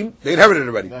Yatomim, they inherited it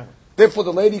already. Yeah. Therefore,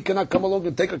 the lady cannot come along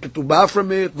and take a ketubah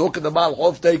from it, nor can the Baal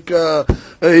Chov take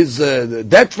his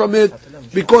debt from it,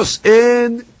 because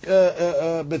in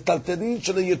betaltenin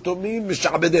shel yatomim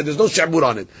mishabedeh, there's no sha'bur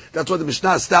on it. That's why the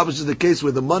Mishnah establishes the case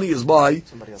where the money is by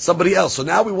somebody else. So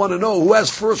now we want to know who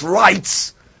has first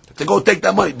rights to go take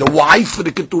that money: the wife for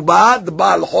the ketubah, the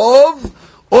Baal Chov,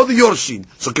 or the Yorshin.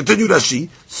 So continue Rashi.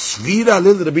 Svira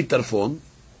lil Rabbi Tarfon,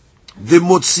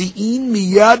 v'motziin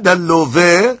miyad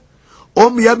haloveh. או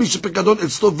מיד מי שפקדון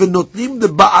אצלו ונותנים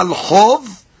לבעל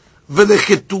חוב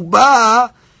ולכתובה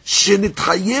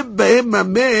שנתחייב בהם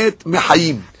המת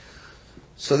מחיים.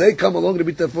 So they come along to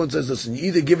Bitafon and says, listen, you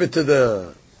either give it to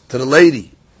the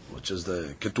lady, which is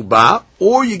the ketubah,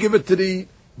 or you give it to the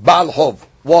Baal Hov.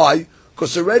 Why?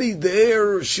 Because already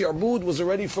their shi'bud was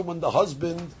already from when the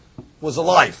husband was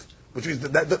alive, which means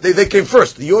that they came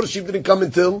first. The Yorshim didn't come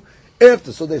until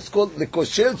after. So they called the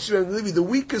Koshel Shvem, the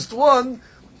weakest one,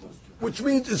 which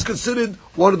means it's considered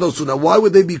one of those two. Now, why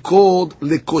would they be called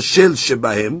Lekoshel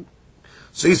Shebahem?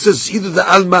 So he says either the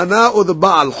Almana or the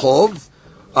Baal Hov.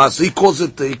 So he calls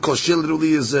it the Koshel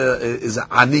literally is a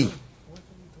Ani.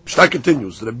 Mishnah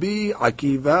continues. Rabbi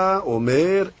Akiva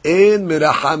Omer En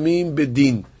Merahamim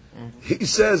Bedin. He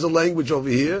says a language over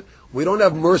here. We don't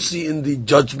have mercy in the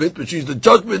judgment, which means the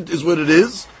judgment is what it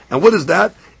is. And what is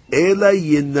that? Ela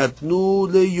Yenatnu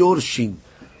LeYorshin.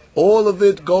 All of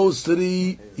it goes to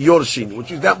the Yorshin,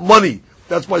 which is that money.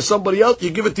 That's why somebody else,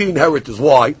 you give it to the inheritors.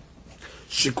 Why?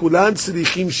 Shekulan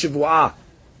Sirichim Shivu'ah.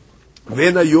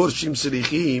 Vena Yorshim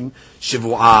Sirichim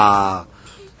Shivu'ah.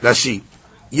 Rashi.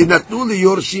 Yinatnu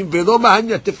liyorshim velo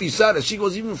mahanya tefisa. Rashi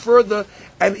goes even further,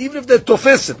 and even if they're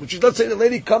tofeset, which is, let's say the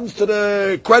lady comes to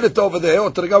the credit over there,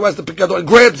 or to the guy who has the picador and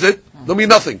grabs it, don't mean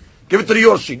nothing. Give it to the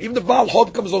Yorshin. Even the Baal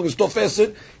Hov comes along and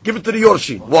tofeset, give it to the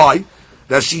Yorshin. Why?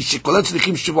 Rashi shikolan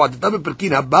tzlichim shivu'ah. Tetabe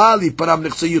perkin habali param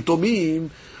nechse yutomim.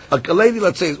 A lady,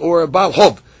 let's say, or a Baal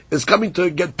Hov is coming to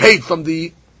get paid from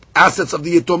the assets of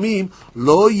the Yitomim,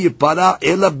 lo yipara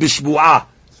ela bishbu'ah.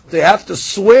 They have to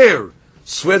swear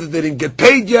that they didn't get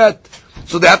paid yet,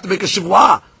 so they have to make a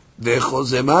shivua.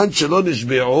 Vechozeman shelo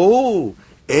nishbe'u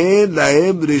en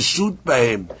lahem reshut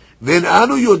bahem.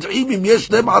 Ve'anu yod'im im yesh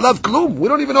lehem alav klum. We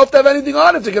don't even know if they have anything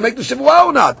on it. They can make the shivua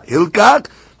or not. Hilkak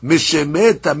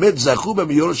mishemet tamet zachu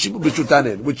b'miyorshim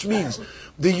u'b'shutanen, which means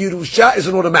the Yerusha is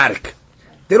an automatic.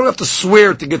 They don't have to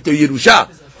swear to get their Yerusha.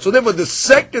 So therefore, the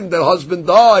second the husband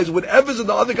dies, whatever's in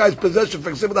the other guy's possession, for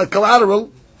example, that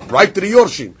collateral, right to the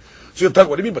Yorshim. So you'll tell,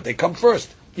 what do you mean? But they come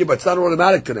first. Yeah, but it's not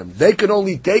automatic to them. They can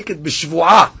only take it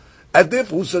b'shvu'ah. And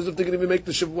therefore, who says if they're going to even make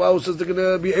the shvu'ah? Who says they're going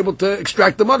to be able to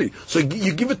extract the money? So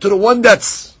you give it to the one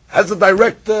that's has a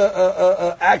direct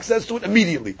access to it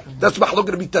immediately. That's why going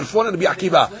to be Tarfon and be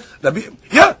Akiva.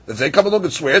 Yeah, if they come along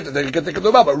and swear, they can take it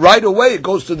to them. But right away, it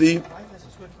goes to the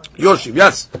Yoshim.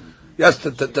 Yes, to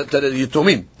the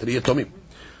Yitomim.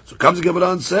 So comes the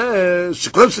Gemara and says,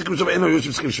 good.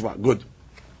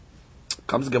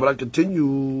 Comes the Gemara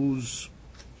continues.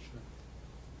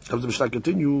 Comes the Mishnah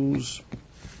continues.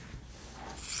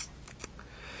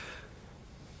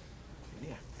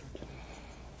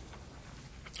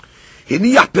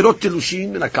 Hiniyah perot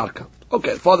telushin in a karka.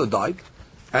 Okay, father died,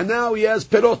 and now he has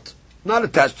perot, not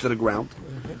attached to the ground.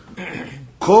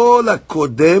 Kol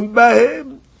hakodem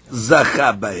bahem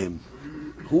zacha bahem.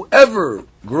 Whoever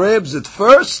grabs it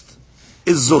first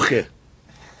is zocheh.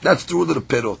 That's the rule of the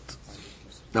perot.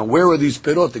 Now, where are these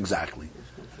perot exactly?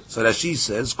 So Rashi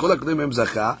says, Kol hakodem bahem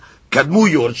zacha, kadmu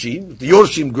yorshim. The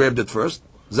yorshim grabbed it first.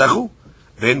 Zachu.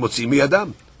 Then motzim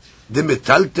miyadam.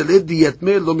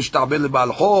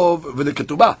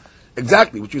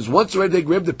 Exactly, which means once already they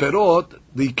grab the perot,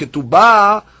 the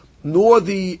ketubah nor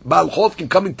the Baal Chov can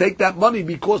come and take that money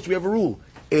because we have a rule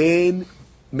in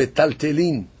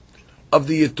metaltelin of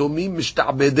the Yitomim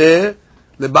mishta'bedeh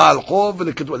the Baal Chov and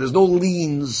the ketubah. There's no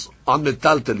liens on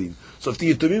metaltelin. So if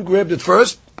the Yitomim grabbed it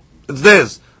first, it's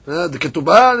theirs. The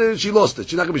ketubah, she lost it.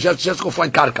 She's not going to be. She has to go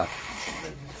find karka.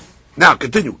 Now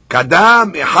continue.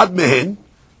 Kadam ehad mehen.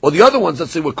 Or the other ones that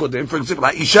say we're kodem, for example,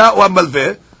 Isha or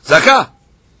Malveh, Zakah.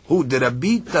 Who the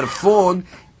Rabbi Tarfon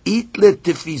itle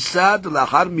tefisad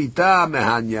lahar mita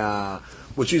mehanya.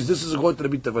 Which is, this is according to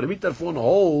Rabbi Tarfon. Rabbi Tarfon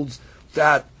holds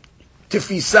that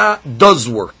tefisa does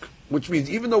work. Which means,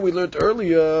 even though we learned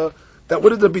earlier, that what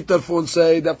did Rabbi Tarfon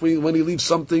say? That when he leaves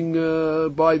something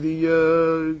by the,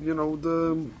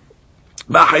 the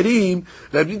Bahirim,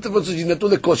 Rabbi Tarfon says, Yinatu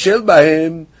lekoshel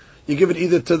bahem. You give it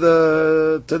either to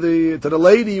the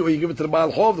lady, or you give it to the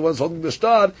Baal Chov, the ones holding the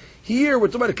star. Here we're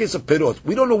talking about a case of perot.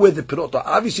 We don't know where the perot are.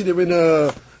 Obviously, they're in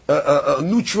a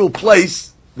neutral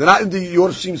place. They're not in the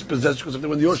Yorshim's possession, because if they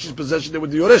were in the Yorshim's possession, they were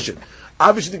in the Yoreshin.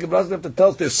 Obviously, the Gemara doesn't have to tell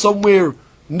us they're somewhere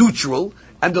neutral,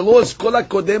 and the law is kol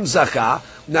hakodem zacha.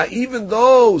 Now, even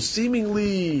though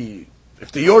seemingly,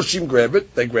 if the Yorshim grab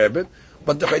it, they grab it,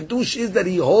 but the Chidush is that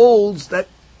he holds that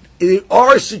there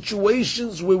are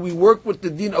situations where we work with the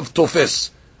din of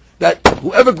tofes, that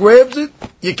whoever grabs it,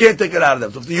 you can't take it out of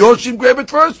them. So if the Yorshim grab it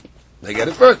first, they get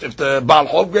it first. If the Baal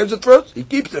Chov grabs it first, he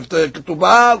keeps it. If the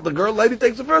Ketubah, the girl lady,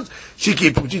 takes it first, she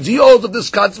keeps it. Which is, he holds of this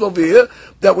concept over here,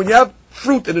 that when you have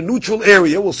fruit in a neutral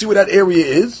area, we'll see where that area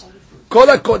is, kol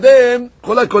hakodem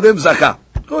zacha.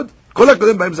 Good. Kol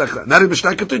hakodem b'hem zacha. Now the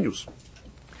Mishnah continues.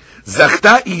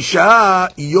 Zachta isha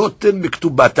yoten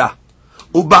miktubata.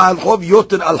 Uba'al chov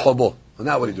yoten al chobo.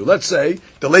 Now what do you do? Let's say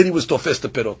the lady was tofes the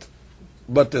perot.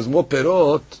 But there's more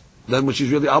perot than when she's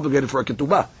really obligated for a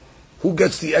ketubah. Who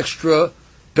gets the extra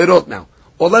perot now?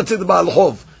 Or let's say the Baal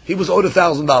Chov, he was owed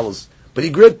 $1,000, but he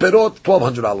granted perot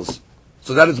 $1,200.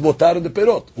 So that is motar in the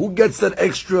perot. Who gets that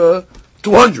extra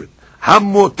 200?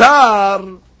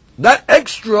 Hamotar, that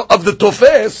extra of the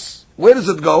tofes, where does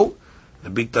it go?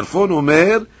 The Big Tarfon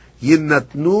Omer,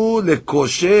 Yinatnu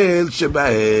lekoshel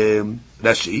shebahem.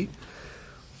 Rashi,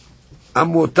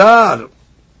 Hamotar,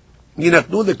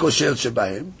 Yinatnu lekoshel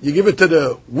shebahem. You give it to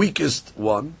the weakest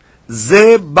one.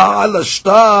 Ze ba'al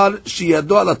ashtar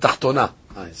sheyado ala tachtona.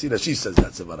 See that she says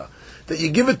that Sevara. That you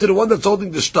give it to the one that's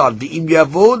holding the shtar. V'im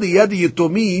yavo liyad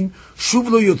yitomim shuv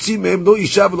lo yotzim mehem lo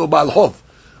isha v'lo ba'al chov.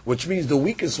 Which means the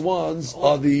weakest ones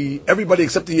are everybody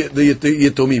except the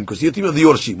yitomim, because the yitomim are the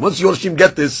yorshim. Once yorshim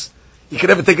get this, you can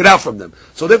never take it out from them.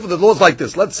 So therefore the law is like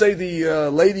this. Let's say the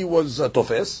lady was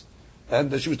tofes,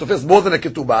 and she was tofes more than a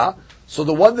ketubah. So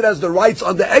the one that has the rights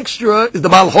on the extra is the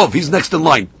Baal Chov. He's next in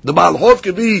line. The Baal Chov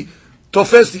can be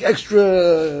tofes the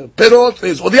extra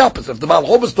perot, or the opposite. If the Baal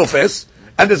Chov is tofes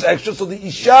and there's extra, so the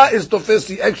isha is tofes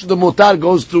the extra. The motar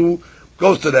goes to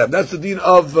them. That's the deen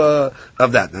of that. Now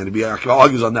Rabbi Akiva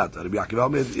argues on that. Rabbi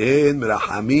Akiva says, "En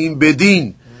merachamim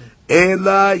bedin,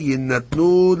 ela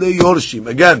yinatnu leyorshim."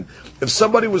 Again, if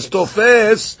somebody was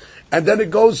tofes and then it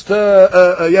goes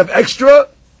to you have extra.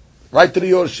 Right to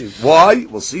the Yorshim. Why?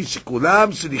 We'll see.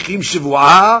 Shekulam sirichim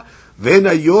shivua,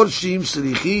 v'ena Yorshim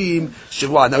sirichim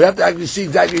shivua. Now we have to actually see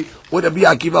exactly what Rabbi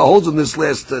Akiva holds in this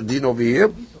last din over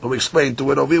here. We'll explain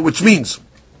to it over here, which means,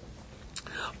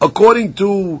 according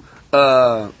to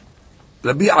Rabbi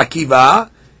Akiva,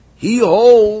 he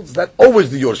holds that always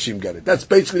the Yorshim get it. That's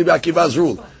basically Rabbi Akiva's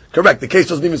rule. Correct. The case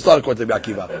doesn't even start according to Rabbi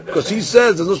Akiva, because he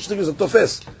says there's no such thing as a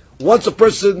tofes. Once a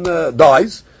person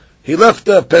dies, he left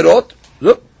perot.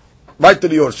 Look. Right to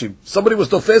the Yorshim. Somebody was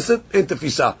tofeset in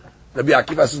tefisa. Rabbi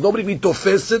Akiva says nobody can be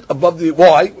tofeset above the.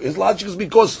 Why? His logic is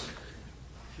because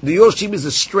the Yorshim is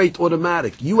a straight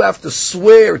automatic. You have to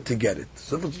swear to get it.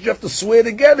 So if you have to swear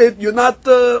to get it, you're not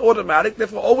automatic.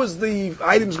 Therefore, always the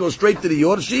items go straight to the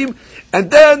Yorshim. And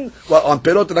then, well, on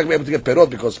perot, you're not going to be able to get perot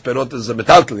because perot is a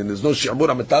metaltlin. There's no shi'amur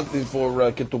metaltlin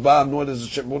for ketubah, nor is a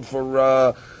shi'amur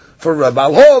for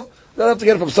Baal Chov. They'll have to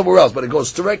get it from somewhere else, but it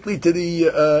goes directly to the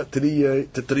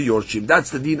Yorshim. That's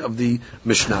the deen of the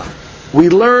Mishnah. We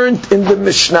learned in the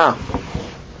Mishnah.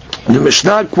 The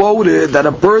Mishnah quoted that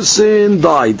a person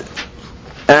died,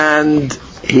 and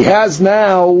he has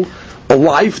now a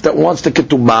wife that wants the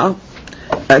ketubah,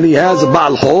 and he has a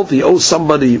Baal Chov, he owes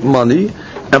somebody money,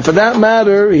 and for that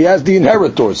matter, he has the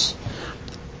inheritors,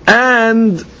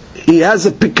 and he has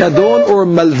a pikadon or a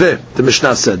malveh. The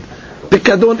Mishnah said.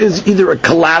 Pikadon is either a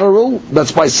collateral,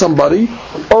 that's by somebody,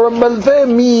 or a malveh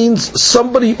means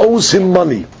somebody owes him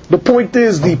money. The point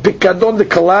is, the pikadon, the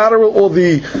collateral, or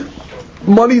the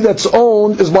money that's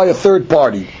owned is by a third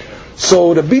party.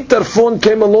 So the Bitarfon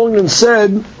came along and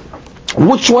said,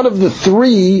 which one of the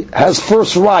three has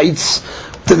first rights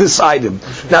to this item?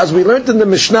 Now, as we learned in the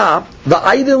Mishnah, the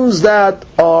items that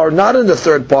are not in the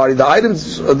third party, the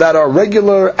items that are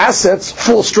regular assets,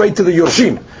 fall straight to the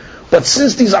Yorshim. But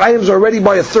since these items are already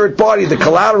by a third party, the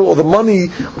collateral or the money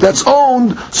that's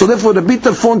owned, so therefore the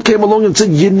Bitarfon came along and said,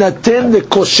 Yinaten le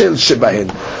koshel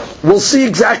shebahen. We'll see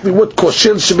exactly what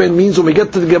koshel shebahen means when we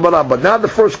get to the Gemara. But now the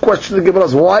first question of the Gemara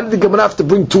is, why did the Gemara have to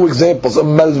bring two examples, a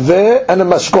malveh and a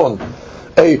mashkon?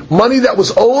 A money that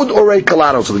was owed or a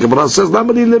collateral. So the Gemara says,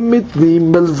 Lamani lemitni,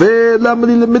 malveh,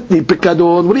 lamani lemitni,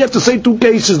 pikadon. What do you have to say? Two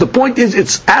cases. The point is,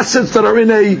 it's assets that are in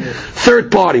a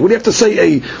third party. What do you have to say?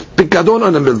 A pikadon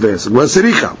and a malveh. Well,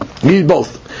 sericha. You need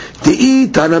both.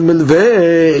 Ti'itana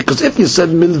malveh. Because if you said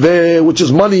malveh, which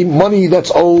is money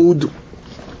that's owed,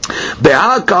 because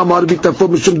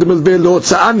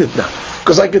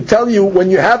I can tell you, when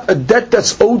you have a debt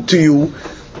that's owed to you,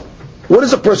 what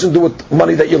does a person do with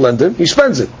money that you lend him? He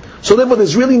spends it. So therefore,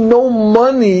 there's really no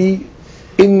money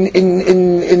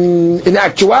in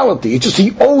actuality. It's just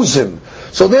he owes him.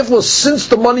 So therefore, since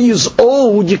the money is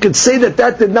owed, you can say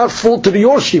that did not fall to the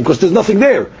Yorshim because there's nothing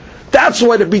there. That's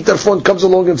why the Bitarfon comes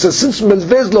along and says, since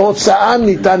Melvez Lahot Sa'an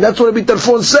Nitan, that's why the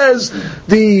Bitarfon says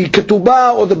the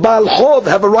Ketubah or the Baal Chov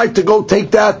have a right to go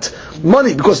take that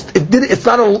money because it's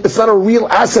not a real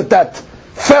asset that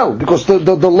fell, because the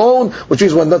loan, which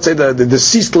is when, let's say, the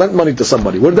deceased lent money to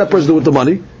somebody. What did that person do with the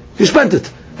money? He spent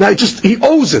it. Now he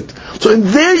owes it. So in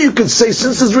there you can say,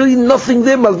 since there's really nothing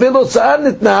there,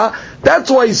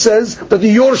 That's why he says that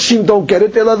the Yorshim don't get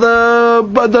it, the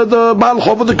Baal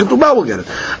Chov of the Ketubah will get it.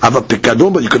 Have a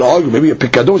Pikadon, but you could argue maybe a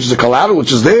Pikadon, which is a collateral,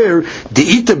 which is there,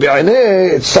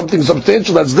 it's something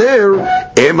substantial that's there.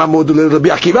 Maybe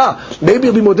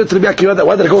it'll be model to Rabbi Akiva, that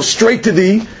why did it go straight to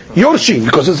the Yorshim?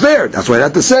 Because it's there. That's why I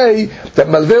have to say that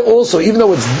Malveh also,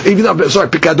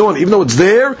 Pikadon, even though it's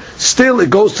there, still it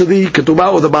goes to the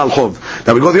Ketubah or the Baal Chov.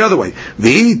 Now we go the other way.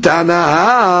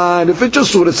 And if it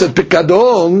just would have said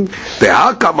Pikadon,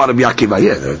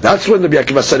 that's when Rabbi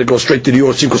Akiva said it goes straight to the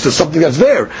Yorshim because there's something that's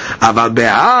there.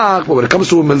 But when it comes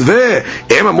to a Malveh,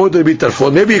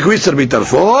 maybe it agrees to Rabbi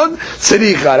Tarfon,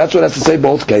 that's what I have to say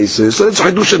both cases. So it's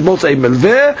Hadush at both a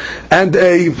Malveh and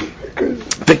a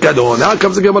Pikadon. Now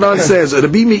comes the Gemara and says,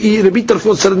 Rabbi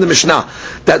Tarfon said in the Mishnah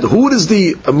that who does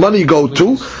the money go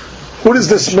to? Who does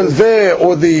this Malveh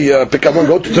or the Pikadon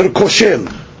go to? To the Koshel.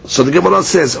 So the Gemara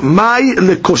says, "My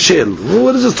le koshel."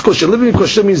 What is this koshel? Living in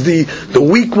koshel means the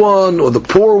weak one or the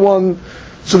poor one.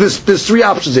 So there's three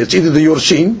options here. It's either the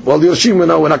Yorshim. Well, the Yorshim, we're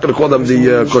not going to call them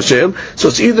the koshel. So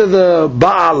it's either the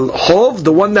Baal Chov,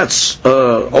 the one that's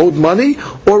owed money,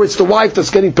 or it's the wife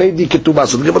that's getting paid the ketubah.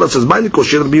 So the Gemara says, "My le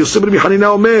koshel." Rabbi Yosef Rabbi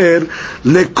Hanina Omer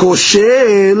le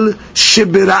koshel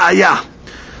sheberaya.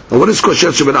 What is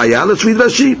koshel sheberaya? Let's read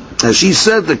Rashi. And she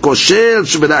said, the koshel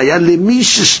sheberaya lemi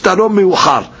shtaro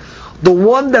meuchar, the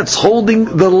one that's holding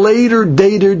the later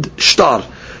dated shtar.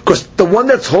 Because the one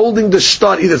that's holding the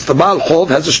shtar, either it's the Baal Chov,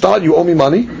 has a shtar, you owe me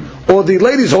money, or the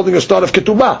lady's holding a shtar of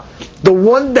ketubah. The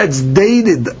one that's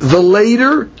dated the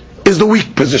later is the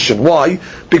weak position. Why?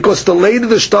 Because the later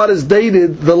the shtar is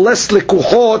dated, the less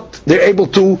likuhot they're able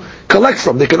to collect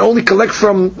from. They can only collect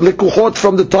from likuhot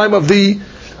from the time of the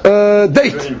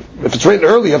date. If it's written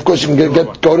early, of course you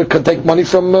can take money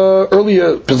from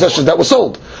earlier possessions that were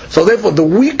sold. So therefore, the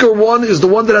weaker one is the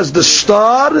one that has the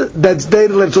shtar that's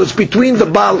dated later. So it's between the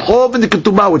Baal Chov and the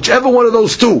Ketubah. Whichever one of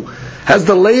those two has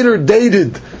the later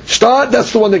dated shtar,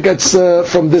 that's the one that gets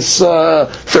from this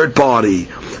third party.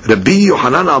 Rabbi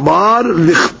Yohanan Amar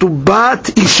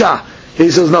lichtubat isha.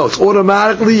 He says no, it's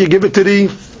automatically you give it to the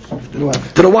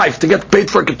wife to get paid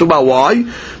for ketubah. Why?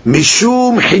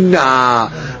 Mishum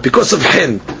hinna, because of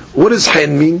hin. What does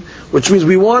hin mean? Which means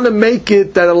we want to make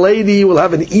it that a lady will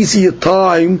have an easier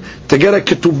time to get a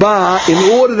ketubah in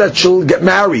order that she'll get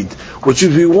married. Which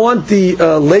is we want the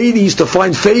ladies to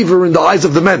find favor in the eyes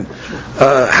of the men.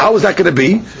 How is that going to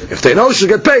be? If they know she'll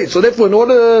get paid. So therefore, in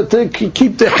order to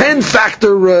keep the hen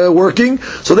factor working,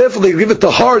 so therefore they give it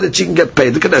to her that she can get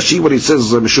paid. Look at Rashi, what he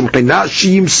says, Mishum Hinna,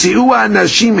 Shim Si'ua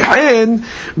Nashim Hen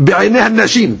Be'ineh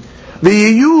Nashim.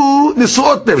 V'yiyu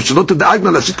Nisuot Nev. She don't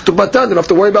t'da'agna Nashim Ketubatan. They don't have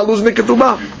to worry about losing the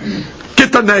Ketubah.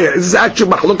 Ketanaya. This is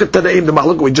actually Mahloket Tanaim, the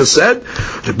Mahlok we just said.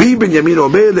 Rabbi Ben Yamin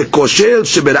Omer leKoshel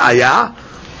Sheber'aya.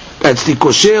 That's the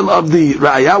koshel of the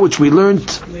ra'aya, which we learned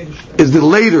is the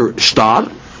later shtar,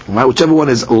 right? Whichever one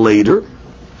is later.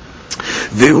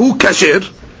 Vehu kasher,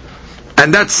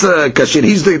 and that's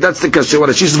kasher. That's the kasher.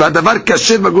 What she says, v'adavar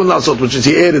kasher magun lasot, which is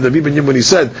he added. Rabbi Ben Yim when he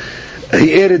said,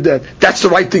 he added that that's the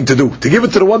right thing to do. To give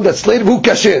it to the one that's later, v'hu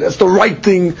kasher. That's the right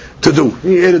thing to do.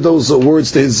 He added those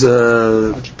words to his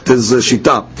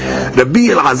shita. Rabbi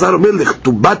Elazar omer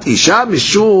lechtubat isha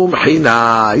mishum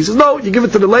hina. He says no, you give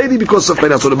it to the lady because of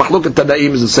hina. So the mahloket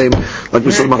tanaim is the same like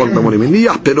we saw the mahloket tamonim.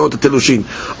 Niyach perot telushin.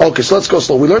 Okay, so let's go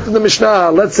slow. We learned in the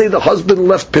Mishnah. Let's say the husband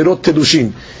left perot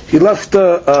telushin. He left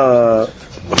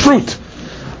fruit.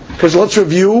 Because let's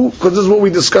review, because this is what we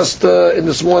discussed in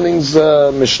this morning's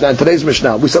Mishnah, in today's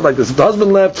Mishnah. We said like this: if the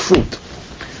husband left fruit,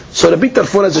 so the Rabbi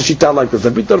Tarfon has a shita like this. The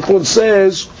Rabbi Tarfon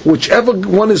says whichever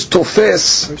one is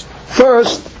tofes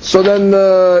first, so then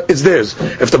it's theirs.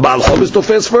 If the Baal Chov is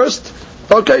tofes first,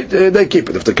 okay, they keep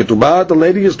it. If the Ketubah, the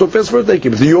lady is tofes first, they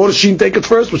keep it. If the Yorshim take it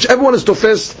first, whichever one is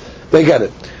tofes, they get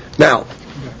it. Now,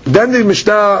 then the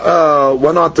Mishnah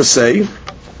went on to say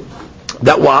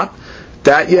that what?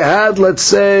 That you had, let's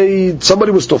say,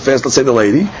 somebody was tofes, let's say the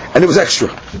lady, and it was extra.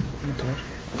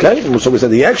 Okay? So we said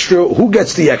the extra, who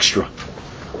gets the extra?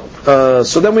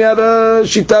 So then we had a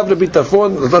shitav Rabbi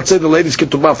Tarfon. Let's say the lady's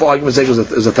ketubah for argument's sake is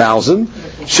 1,000.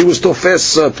 She was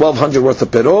tofes 1,200 worth of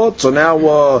perot, so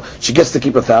now she gets to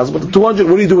keep 1,000. But the 200,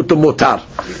 what do you do with the motar?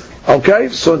 Okay,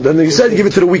 so then he said you give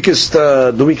it to the weakest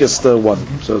one.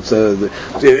 So it's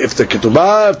if the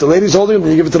ketubah, if the lady's holding it, then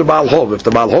you give it to the Baal Chov. If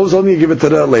the Baal Chov is holding it, you give it to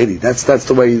the lady. That's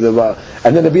the way.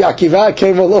 And then the Rabbi Akiva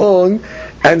came along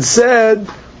and said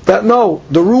that no,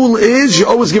 the rule is you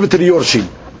always give it to the Yorshim.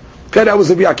 Okay, that was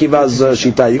Rabbi Akiva's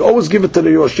shita. You always give it to the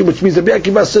Yorshim, which means Rabbi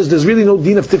Akiva says there's really no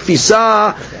din of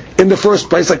tefisa in the first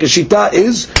place, like a shita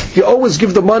is. You always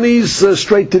give the monies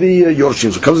straight to the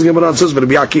Yorshim. So comes the Gemara and says,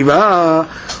 Rabbi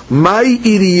Akiva, my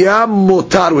iriya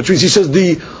motar, which means he says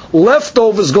the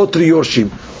leftovers go to the Yorshim.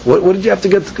 What did you have to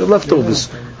get the leftovers?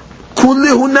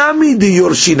 Kulehunami the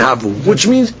Yorshin havu, which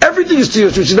means everything is to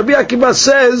Yorshim. Rabbi Akiva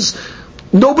says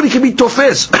nobody can be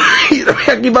tofes. Rabbi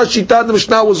Akiva's shita in the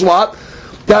Mishnah was what?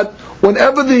 That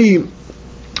whenever the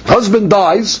husband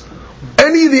dies,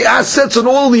 any of the assets and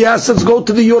all the assets go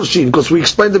to the Yorshin, because we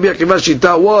explained the Rabbi Akiva's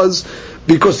shita was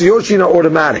because the Yorshin are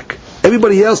automatic.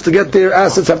 Everybody else to get their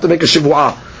assets have to make a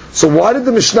shivua. So why did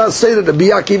the Mishnah say that the Rabbi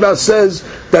Akiva says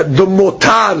that the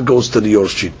motar goes to the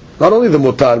Yorshin? Not only the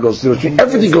motar goes to the Yorshin,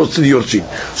 everything goes to the Yorshin.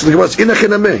 So the Gemara says,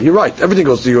 you're right, everything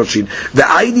goes to the Yorshin. The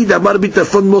ID that Amar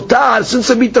Bitafon motar, since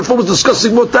the Bitafon was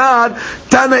discussing motar,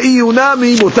 Tana'i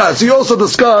Unami motar. So you also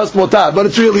discussed motar, but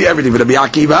it's really everything. Rabbi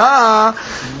Akiva,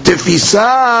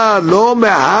 tefisa lo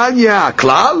mehanya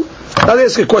klal. Now they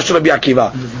ask a question, Rabbi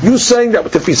Akiva. You saying that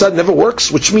tefisa never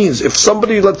works, which means if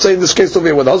somebody, let's say in this case over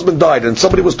here, when the husband died and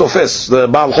somebody was tofes, the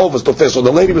Baal Chov was tofes, or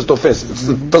the lady was tofes,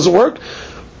 it doesn't work?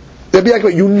 Rabbi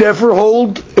Akiva, you never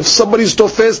hold if somebody's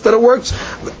tofes that it works?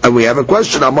 And we have a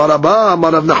question. Amar Abba,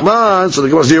 Amar Rav Nachman. So the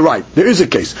Gemara says, you're right. There is a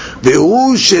case.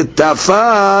 Ve'u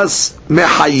shetafas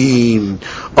mehayim.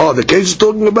 Oh, the case is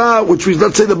talking about, which means,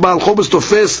 let's say the Baal Chov is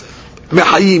tofes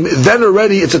mehayim, then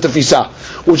already it's a tefisa.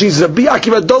 Which means Rabbi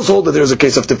Akiva does hold that there is a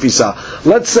case of tefisa.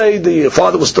 Let's say the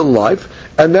father was still alive,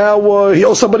 and now he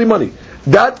owes somebody money.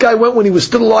 That guy went when he was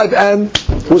still alive and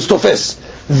was tofes.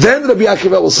 Then Rabbi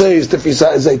Akiva will say his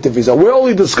tefisa is a tefisa. We're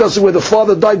only discussing where the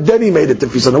father died, then he made a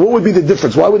tefisa. Now what would be the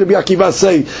difference? Why would Rabbi Akiva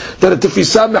say that a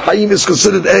tefisa mehayim is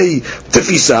considered a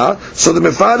tefisa? So the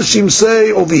mefarshim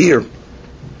say over here,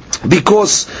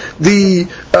 because the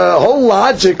whole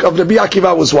logic of Rabbi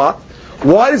Akiva was what?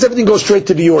 Why does everything go straight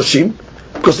to the Yorshim?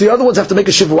 Because the other ones have to make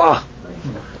a shivua.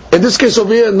 In this case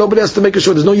over here, nobody has to make a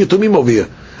shivua. There's no Yitumim over here.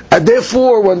 And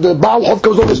therefore, when the Baal Chov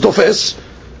comes over as tofes,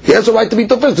 he has a right to be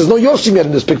tofes. There's no Yorshim yet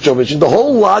in this picture of it. The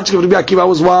whole logic of Rabbi Akiva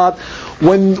was what?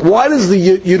 Why does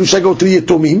the Yerusha go to the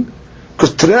Yitumim?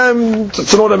 Because to them,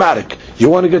 it's an automatic. You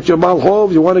want to get your Baal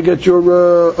Chov, you want to get your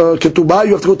Ketubah,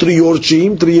 you have to go to the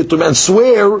Yorshim, to the Yitumim, and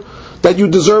swear that you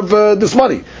deserve this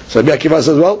money. So Rabbi Akiva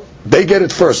says, well, they get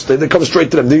it first. They come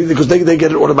straight to them because they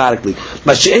get it automatically.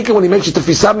 Mashiach, when he makes it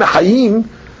tefisa mehayim,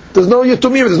 there's no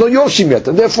Yitumim, there's no Yoshim yet,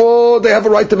 and therefore they have a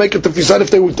right to make it tefisa.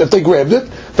 If they grabbed it,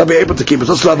 they'll be able to keep it.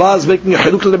 So Slava is making a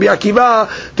chiluk to Rabbi Akiva.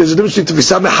 There's a difference between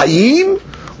tefisa mehayim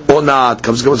or not.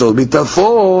 Comes Gemara says,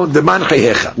 "Bitafon the man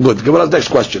chayecha." Good. Gemara's next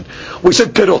question. We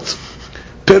said perot.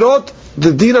 Perot.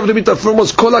 The din of the bitafon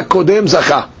was kol hakodem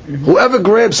zacha. Whoever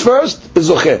grabs first is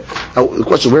zocheh. Now the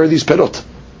question: where are these perot?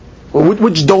 Well,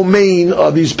 which domain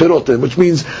are these perot in? Which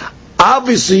means,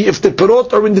 obviously, if the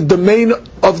perot are in the domain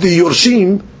of the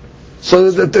Yorshim, so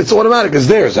it's automatic, it's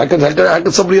theirs. How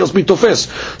can somebody else be tofes?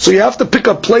 So you have to pick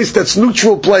a place that's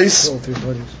neutral place,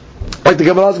 like the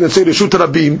Gemara is going to say, the Reshut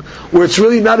Rabim, where it's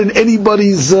really not in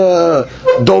anybody's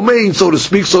domain, so to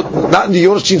speak, so not in the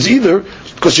Yorshim's either,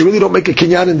 because you really don't make a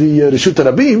kinyan in the Reshut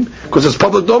Rabim, because it's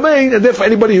public domain, and therefore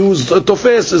anybody who's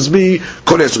tofes is be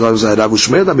konesh.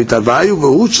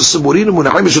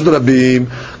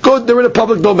 Good, they're in a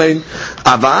public domain.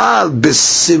 Aval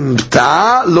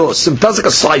besimta, lo, simta is like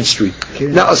a side street.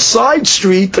 Now a side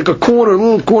street, like a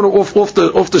little corner off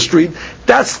the street,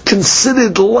 that's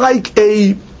considered like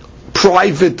a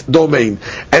private domain,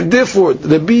 and therefore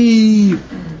the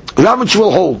Ravitch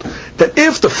will hold that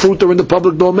if the fruit are in the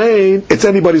public domain, it's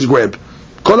anybody's grab.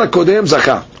 Kol hakodem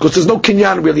zacha, because there's no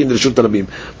kinyan really in the Reshut Rabim.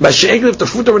 Mashiach, if the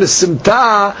fruit are in a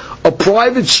simta, a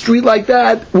private street like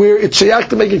that, where it's shayach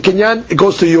to make a kinyan, it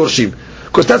goes to Yorshim.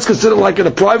 Because that's considered like in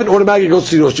a private, automatic, it goes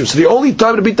to Yorshim. So the only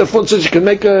time the bitafon says you can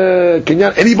make a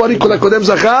kinyan, anybody, kol hakodem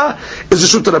zacha, is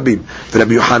Reshut Rabim.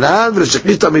 Rabbi Yohanan,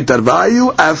 v'reshakishta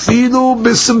mitarvayu, afilu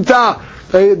b'simta.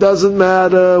 It doesn't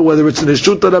matter whether it's in a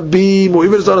Reshut Rabim or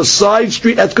even it's on a side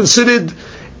street, that's considered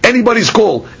anybody's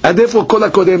call. And therefore, kol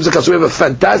hakodem zakat. So we have a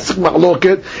fantastic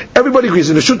machloket. Everybody agrees.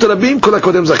 In the Reshut Rabim, kol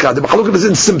hakodem zakat. The machloket is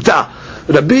in simta.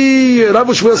 Rav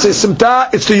Shmuel says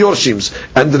simta, it's the Yorshims.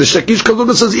 And the Shakish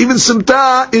Kalduga says even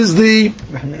simta is the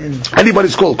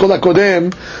anybody's call. Kol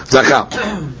hakodem zakat.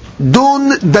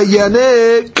 Dun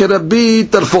dayane kerabi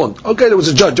tarfon. Okay, there was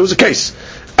a judge, there was a case.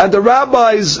 And the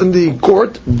rabbis in the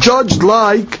court judged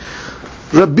like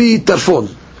Rabbi Tarfon.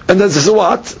 And then they said,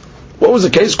 what? What was the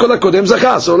case? Kol hakodem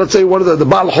zakah. So let's say one of the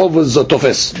Baal Chov was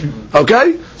tofes.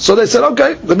 Okay? So they said,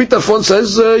 okay, Rabbi Tarfon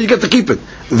says, you get to keep it.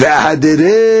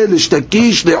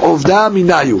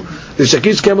 The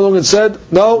Shakish came along and said,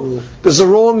 no, there's a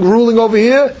wrong ruling over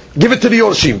here, give it to the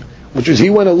Yorshim. Which is, he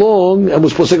went along and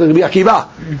was supposed to be Akiva.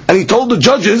 And he told the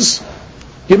judges,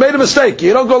 you made a mistake.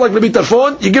 You don't go like Rabbi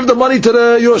Tarfon, you give the money to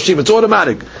the Yorshim. It's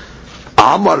automatic.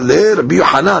 Amar le Rabbi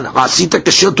Yohanan, asita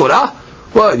kashir Torah?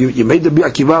 Well, you made the Rabbi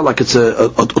Akiva like it's a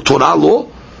Torah law?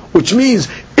 Which means,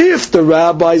 if the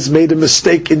rabbis made a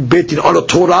mistake in Beit Din on a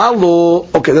Torah law,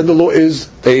 okay, then the law is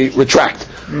they retract.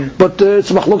 But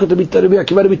it's machloket Rabbi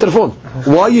Akiva, Rabbi Tarfon.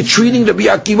 Why are you treating Rabbi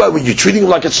Akiva? When you're treating him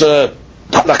like it's a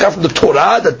halakha from the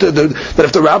Torah, that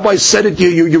if the rabbi said it,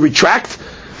 you retract.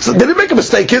 So they didn't make a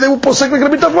mistake here. They were posek like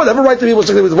Rabbi Tarfon. They have a right to be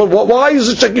posek like Rabbi Tarfon. Why is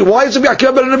it checking? Why is it Rabbi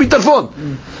Akiva better than Rabbi Tarfon?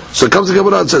 So it comes to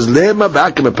Gemara and says, Lema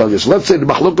ba'akim epelgish. Let's say the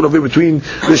machloket over here between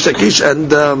Rish Lakish and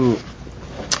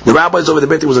the rabbis over the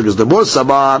Beit was like this. The Mor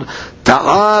Sabar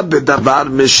ta'a b'davar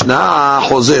mishnah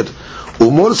chozer.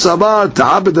 Umor Sabar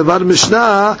ta'a b'davar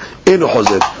mishnah eno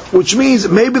chozer. Which means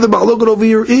maybe the machloket over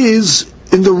here is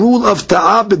in the rule of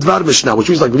Ta'ab B'dvar Mishnah, which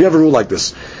means like, we have a rule like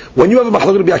this. When you have a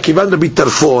Machlok Rabbi Akiva and Rabbi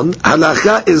Tarfon,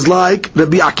 Halakha is like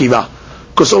Rabbi Akiva.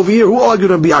 Because over here, who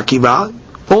argued Rabbi Akiva?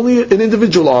 Only an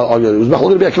individual argued. It was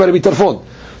Machlok Rabbi Akiva and Rabbi Tarfon.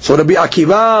 So Rabbi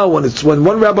Akiva, when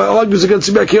one rabbi argues against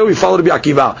Rabbi Akiva, we follow Rabbi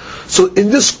Akiva. So in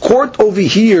this court over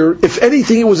here, if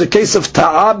anything, it was a case of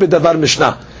Ta'ab B'dvar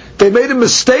Mishnah. They made a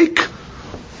mistake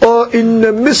in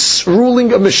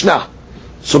misruling a Mishnah.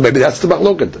 So maybe that's the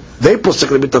machloket. They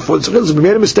posek Rabbi Tarfon. We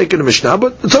made a mistake in the Mishnah,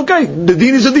 but it's okay. The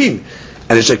deen is a deen.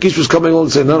 And the Shakish was coming along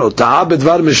and saying, no, Ta'ab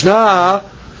B'dvar Mishnah,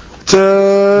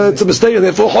 it's a mistake, and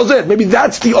therefore Chozer. Maybe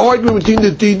that's the argument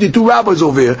between the two rabbis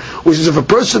over here, which is if a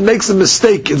person makes a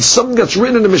mistake in something that's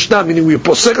written in the Mishnah, meaning we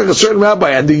posek like a certain rabbi,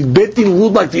 and the Beit Din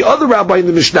ruled like the other rabbi in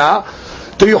the Mishnah,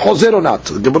 do you Chozer or not?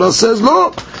 The Gemara says,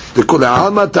 no. The Kol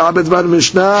Ha'alma Ta'ab B'dvar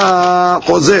Mishnah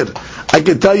Chozer. I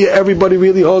can tell you, everybody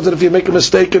really holds that if you make a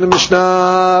mistake in the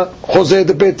Mishnah, Chozer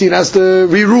the Beit Din has to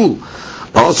re-rule.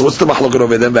 Also, what's the machloket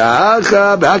over there?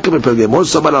 Be'aka mepelgei. Mor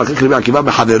sabar al chak Rabbi Akiva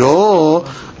mechavero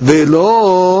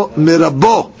velo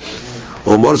merabbo.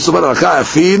 Or mor sabar al chak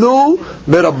afilu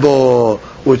merabbo.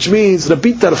 Which means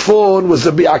Rabbi Tarfon was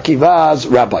Rabbi Akiva's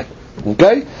rabbi.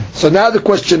 Okay? So now the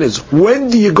question is,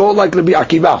 when do you go like Rabbi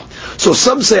Akiva? So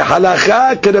some say,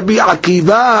 halakha ke Rabbi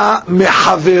Akiva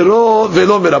mechavero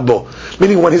velo merabbo.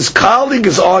 Meaning when his colleague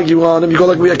is arguing on him, you go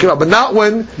like Rabbi Akiva. But not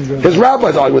when his rabbi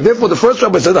is arguing. Therefore the first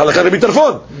rabbi said, halakha Rabbi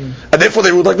Tarfon. And therefore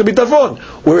they ruled like Rabbi Tarfon.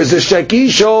 Whereas the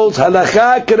Shakish holds,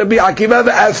 halakha ke Rabbi Akiva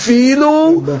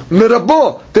ve'afilu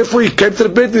merabbo. Therefore he came to the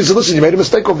Beit and he said, listen, you made a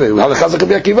mistake over here. Halakha like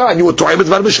Rabbi Akiva, and you were To'im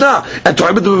B'dvar Mishnah. And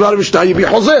To'im B'dvar Mishnah, you be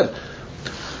Chozer.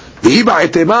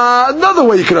 Another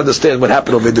way you can understand what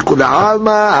happened over there. I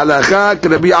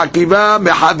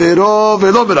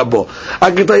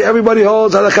can tell you, everybody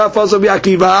holds halakha falls Rabbi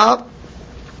Akiva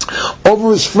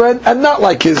over his friend, and not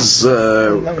like his,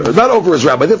 not over his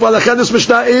rabbi. Therefore, halakha this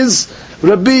Mishnah is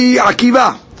Rabbi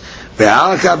Akiva.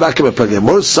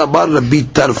 Mor sabar Rabbi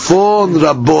Tarfon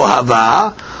Rabbo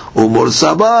hava, umor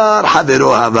sabar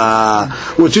havero hava.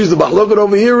 Which is the machloket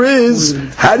over here is,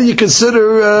 how do you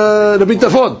consider Rabbi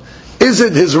Tarfon? Is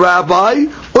it his rabbi,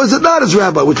 or is it not his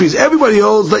rabbi? Which means everybody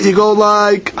holds that you go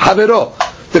like havero.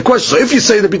 The question, so if you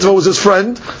say that Rabbi Tarfon was his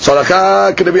friend, so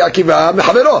halakha ke Rabbi Akiva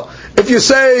mehavero. If you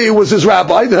say it was his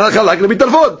rabbi, then halakha like Rabbi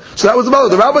Tarfon. So that was the matter.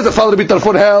 The rabbis that followed Rabbi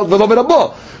Tarfon held velo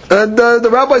merabbo. And the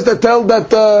rabbis that tell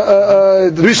that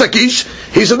Rish Lakish,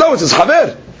 he said no, it's his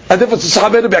chaver. And therefore it's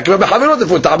Sahaber Rabbi Akiva B'Chavero,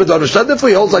 therefore Ta'abed V'Arishad, therefore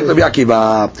he holds like Rabbi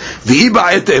Akiva.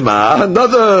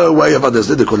 Another way of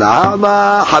understanding,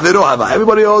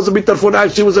 everybody holds Rabbi Tarfon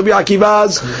actually was Rabbi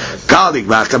Akiva's colleague.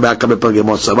 Halakha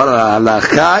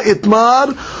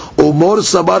itmar, umor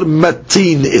sabar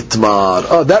matin itmar.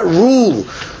 Oh, that rule,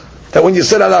 that when you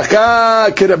said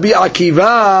halakha ke Rabbi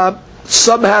Akiva,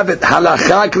 some have it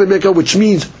halakha ke Rabbi Akiva, which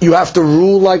means you have to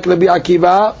rule like Rabbi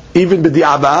Akiva, even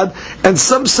b'di'avad, and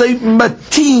some say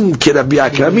matin ke Rabbi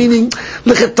Akiva, meaning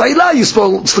lechetayla you're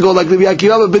supposed to go like Rabbi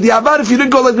Akiva, but b'di'avad if you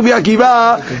didn't go like Rabbi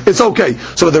Akiva, it's okay.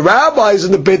 So the rabbis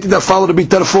in the Beit that followed Rabbi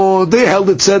Tarfon, they held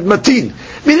it said matin,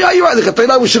 meaning you're right,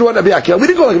 lechetayla we should want Rabbi Akiva, we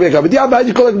didn't go like Rabbi Akiva, b'di'avad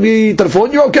you go like Rabbi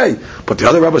Tarfon, you're okay. But the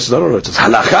other rabbis said no, it's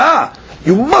halakha.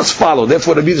 You must follow.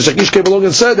 Therefore, the Shakish came along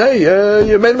and said, hey,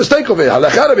 you made a mistake over here.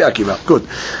 Halakha Rabbi Akiva. Good.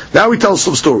 Now we tell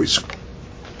some stories.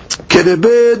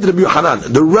 Kerebed Rabbi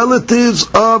Yohanan. The relatives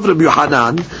of Rabbi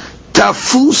Yohanan,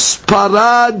 Tafus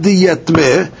para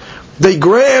diyatmeh. They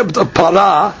grabbed a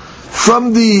para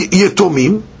from the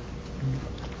Yetomim,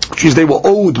 which is they were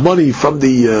owed money from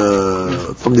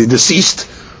the deceased.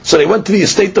 So they went to the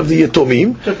estate of the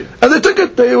Yetomim, and they took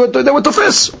it. They went to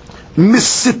Fes.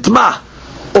 Misitma.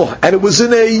 Oh, and it was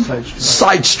in a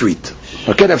side street.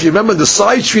 Okay, now if you remember the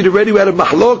side street already, we had a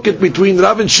mahloket between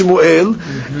Rav and Shmuel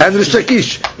and Rish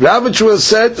Lakish. Rav and Shmuel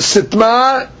said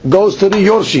Sitma goes to the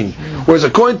Yorshin, whereas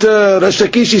according to Rish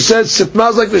Lakish, he said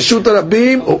Sitma is like the Shut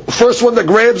Rabim, first one that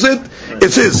grabs it,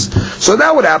 it's his. So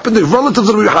now what happened? The relatives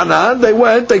of Rabbi Hanan, they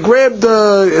grabbed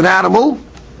an animal,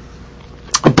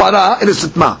 a para, and a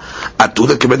Sitma. Atu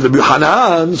the Kibet Rabbi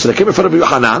Hanan, so they came in front of Rabbi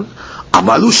Hanan.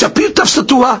 Amalu Shapir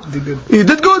Tafsatuha. He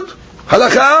did good.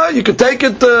 Halakha, you could take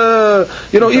it,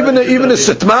 even a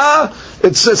sitma,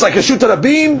 it's like a shut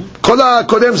rabim, kola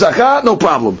kodem zakah, no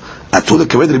problem. Atu the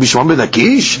kaved Rabbi Shimon ben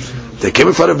Lakish, they came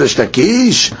in front of the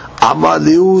Lakish,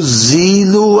 Amaliu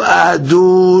zilu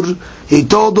adur. He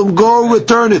told them, go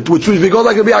return it, which means we go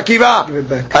like Rabbi Akiva.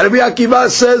 And Rabbi Akiva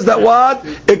says that what?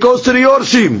 It goes to the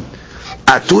Yorshim.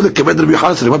 Atu the kaved Rabbi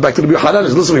Hanan, so they went back to Rabbi Hanan,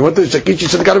 listen, we went to the Lakish, he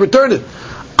said, I got to return it.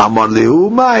 Amar lehu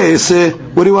ma'ese.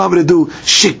 What do you want me to do?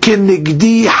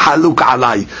 Shekinigdi haluk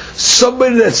alai.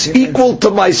 Somebody that's equal to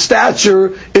my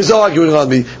stature is arguing on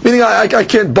me. Meaning I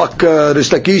can't buck Rish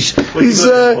Lakish.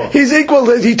 He's equal.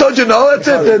 He told you no. That's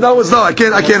it. No, it's no. I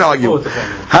can't argue.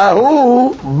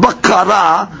 Hahu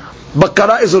bakara.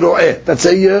 Bakara is a ro'eh. That's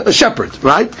a shepherd,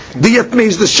 right? Diyat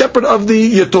means the shepherd of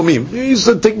the yatomim. He's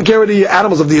taking care of the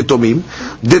animals of the yatomim.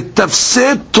 The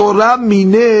tafsir Torah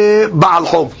mine ba'al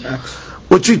chov.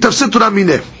 Which is one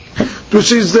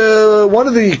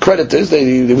of the creditors.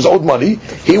 There was owed money.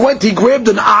 He grabbed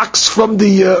an ox from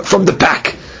the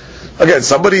pack. Again,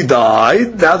 somebody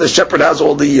died. Now the shepherd has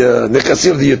all the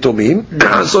nekasim of the yatomim.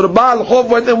 So the Baal Chov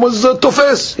went and was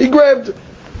tofes. He grabbed.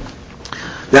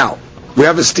 Now we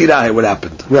have a stira here. What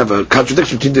happened? We have a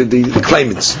contradiction between the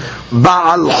claimants.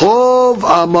 Baal Chov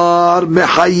amar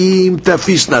mechayim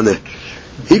tafisna leh.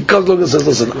 He comes along and says,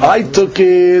 listen, I took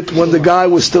it when the guy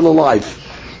was still alive.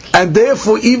 And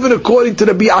therefore, even according to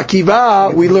the Rabbi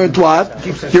Akiva, we learned what?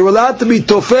 You're allowed to be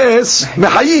tofes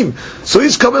mechayim. So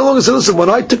he's coming along and says, listen, when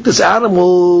I took this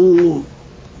animal,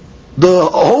 the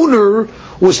owner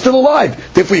was still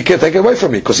alive. Therefore, you can't take it away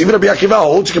from me. Because even Rabbi Akiva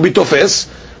holds you can be tofes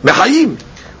mechayim.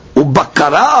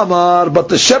 Ubakara amar, but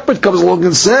the shepherd comes along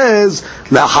and says,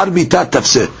 la'achar mitat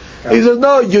tafseh. He says,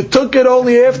 no, you took it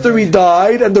only after he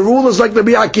died, and the rule is like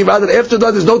Rabbi Akiva, that after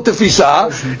that there's no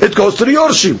tefisa, it goes to the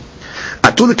Yorshim.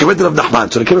 Atu the kaved Rav Nachman,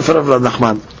 so they came in front of Rav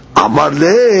Nachman. Amar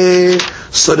le,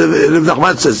 so Rav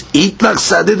Nachman says, Itlach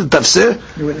sadid tafseh.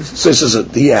 So he says,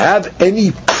 do you have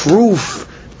any proof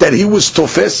that he was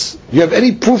tofes? You have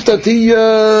any proof that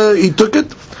he took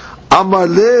it? Amar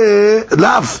le,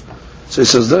 lav. So he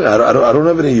says, I don't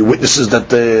have any witnesses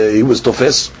that he was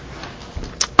tofes.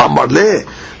 Amar le,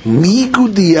 מיגו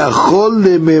דיכול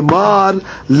לממר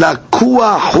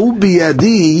לקוח הוא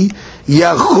בידי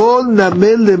יכול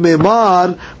נמל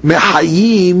לממר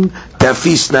מחיים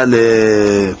תפיסנה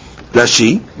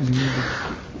לרש"י.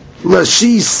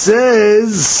 Rashi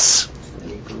says,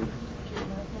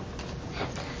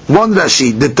 one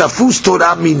Rashi, the tafus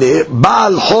Torah mine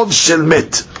Baal Chov shel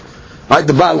met. Right,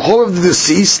 the Baal Chov of the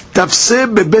deceased, tafseh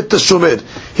bebet shomer.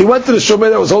 He went to the shomer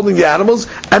that was holding the animals,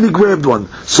 and he grabbed one.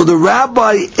 So the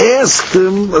rabbi asked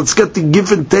him, let's get the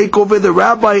give and take over. The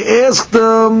rabbi asked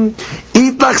him,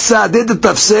 Itlach sa'adeh the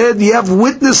tafseh, do you have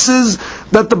witnesses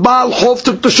that the Baal Chov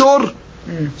took the shor?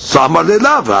 So Amar le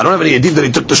lav. I don't have any idea that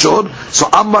he took the shor. So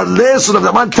Amar le, so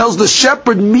the man tells the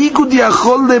shepherd, Migu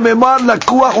diachol lememar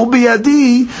lakuach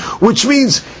ubiyadi, which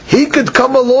means he could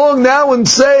come along now and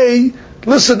say,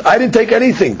 listen, I didn't take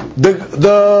anything.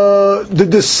 The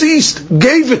deceased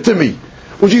gave it to me.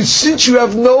 Which is, since you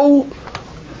have no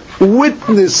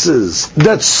witnesses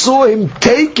that saw him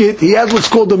take it, he has what's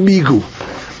called a migu.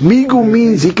 Migu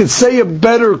means he could say a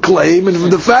better claim, and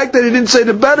from the fact that he didn't say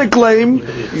the better claim,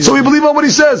 so we believe on what he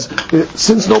says.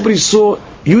 Since nobody saw,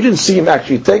 you didn't see him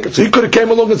actually take it, so he could have came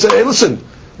along and said, hey, listen,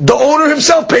 the owner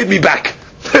himself paid me back.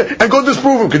 And go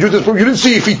disprove him. Could you disprove? You didn't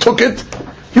see if he took it.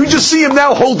 You just see him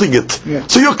now holding it. Yeah.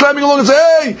 So you're climbing along and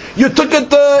say, hey, you took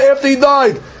it after he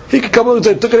died. He could come along and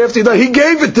say, I took it after he died. He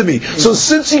gave it to me. Yeah. So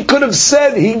since he could have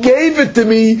said, he gave it to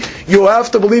me, you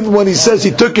have to believe him when he says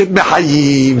he took it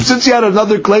mehayim. Since he had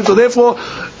another claim, so therefore,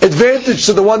 advantage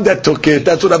to the one that took it.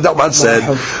 That's what Abdullah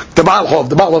said. The Baal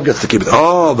Chov gets to keep it.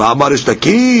 Oh, Ma'amarish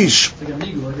Takish.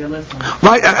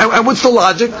 Right, and what's the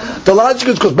logic? The logic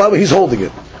is because he's holding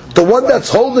it. The one that's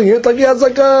holding it, like he has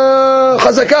like a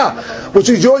chazakah, which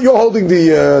is you're holding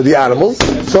the animals.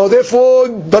 So therefore,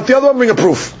 but the other one bring a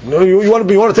proof. You want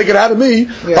to take it out of me?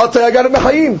 Yeah. I'll tell you I got it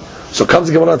mechayim. So comes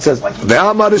the Gemara and says,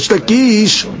 "Ve'amarish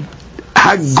takish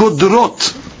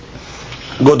hagodrot."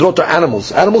 Godrot are animals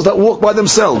that walk by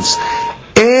themselves.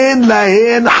 En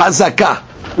lahen hazakah.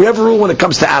 We have a rule when it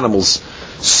comes to animals.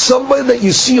 Somebody that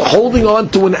you see holding on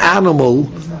to an animal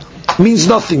means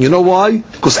nothing. You know why?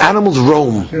 Because animals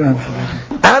roam.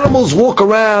 Animals walk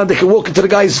around, they can walk into the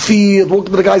guy's field, walk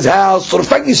into the guy's house. So the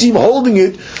fact you see him holding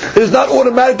it is not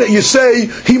automatic that you say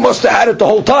he must have had it the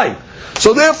whole time.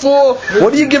 So therefore,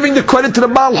 what are you giving the credit to the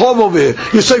Baal Chov over here?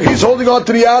 You say he's holding on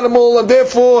to the animal, and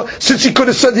therefore, since he could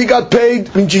have said he got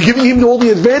paid, means you're giving him all the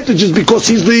advantages because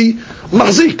he's the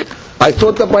Mahzik. I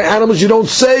thought that by animals you don't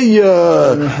say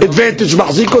advantage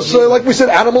Mahzik, because like we said,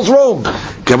 animals roam.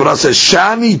 Gemara says,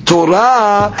 Shani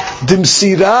Torah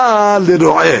dimsira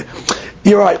liro'eh.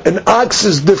 You're right, an ox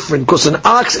is different, because an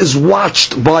ox is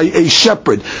watched by a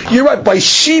shepherd. You're right, by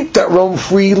sheep that roam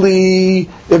freely,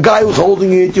 the guy who's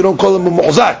holding it, you don't call him a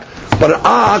mu'zak. But an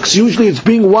ox, usually it's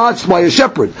being watched by a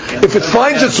shepherd. If it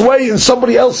finds its way in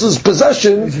somebody else's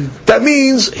possession, that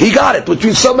means he got it, which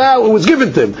means somehow it was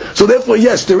given to him. So therefore,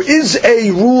 yes, there is a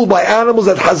rule by animals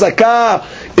that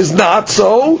hazakah is not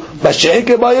so.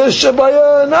 B'shenke by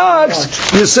an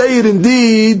ox, you say it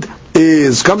indeed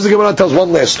is. Comes the Gemara and tells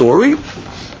one last story.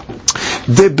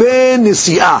 Debe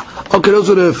Nisi'ah. Okay, those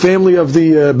are the family of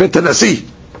the Bet Nasi,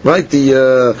 right?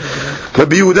 The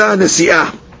Rabbi Yehuda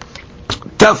Nisi'ah.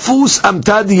 Tafus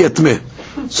Amtadi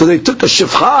Yetmeh. So they took a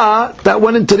shifha that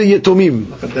went into the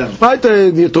Yetomim. Right?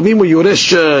 The Yetomim were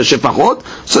Yoresh Shefachot.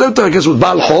 So they took, I guess, with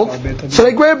Baal Chov. So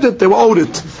they grabbed it, they were owed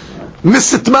it.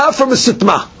 Misitma from a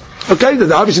sitma. Okay,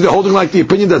 obviously they're holding like the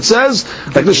opinion that says,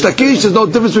 like the Shtakish, there's no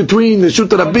difference between the Shut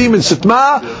Rabim and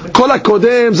Sitma, Kol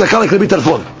HaKodem, Zakal Rabbi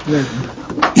Tarfon.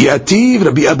 Yativ,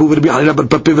 Rabbi Abu, Rabbi Hanina, Rabbi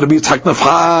Papiv, Rabbi Yitzhak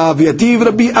Nafcha, Yativ,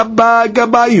 Rabbi Abba,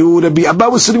 Gabayu, Rabbi Abba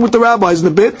was sitting with the rabbis in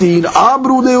the Bet Din,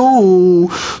 Amru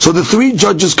Lehu. So the three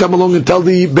judges come along and tell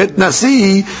the Bet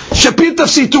Nasi, Shapir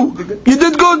Tafsitu, you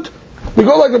did good. We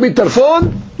go like Rabbi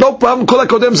Tarfon, no problem, Kol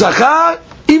HaKodem Zakal,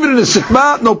 even in the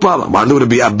Sitma, no problem. Marnu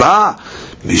Rabbi Abba,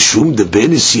 Mishum de Ben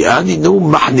Isiani no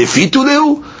mahnefitu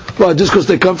lehu. Well, just because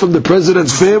they come from the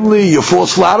president's family, you're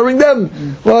false flattering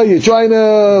them? Well, you're trying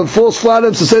to false flatter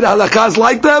them to say the halakas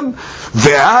like them?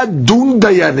 Ve'ad dun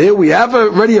dayane, we have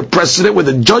already a precedent where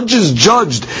the judges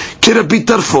judged Kirabi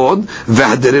Tarfon,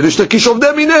 ve'adere Shtakish of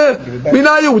them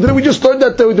minayu. Didn't we just learn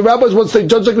that the rabbis, once they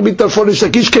judged like Rabbi Tarfon,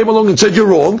 Shtakish came along and said you're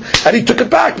wrong, and he took it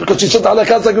back because he said the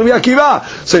halakas like Rabbi Akiva.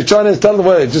 So you're trying to tell them,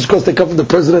 well, just because they come from the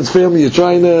president's family, you're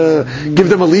trying to give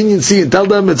them a leniency and tell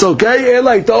them it's okay?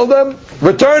 Eli told them,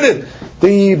 return it.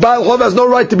 The Baal Chov has no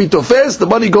right to be tofes. The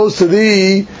money goes to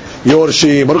the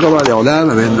Yorshim.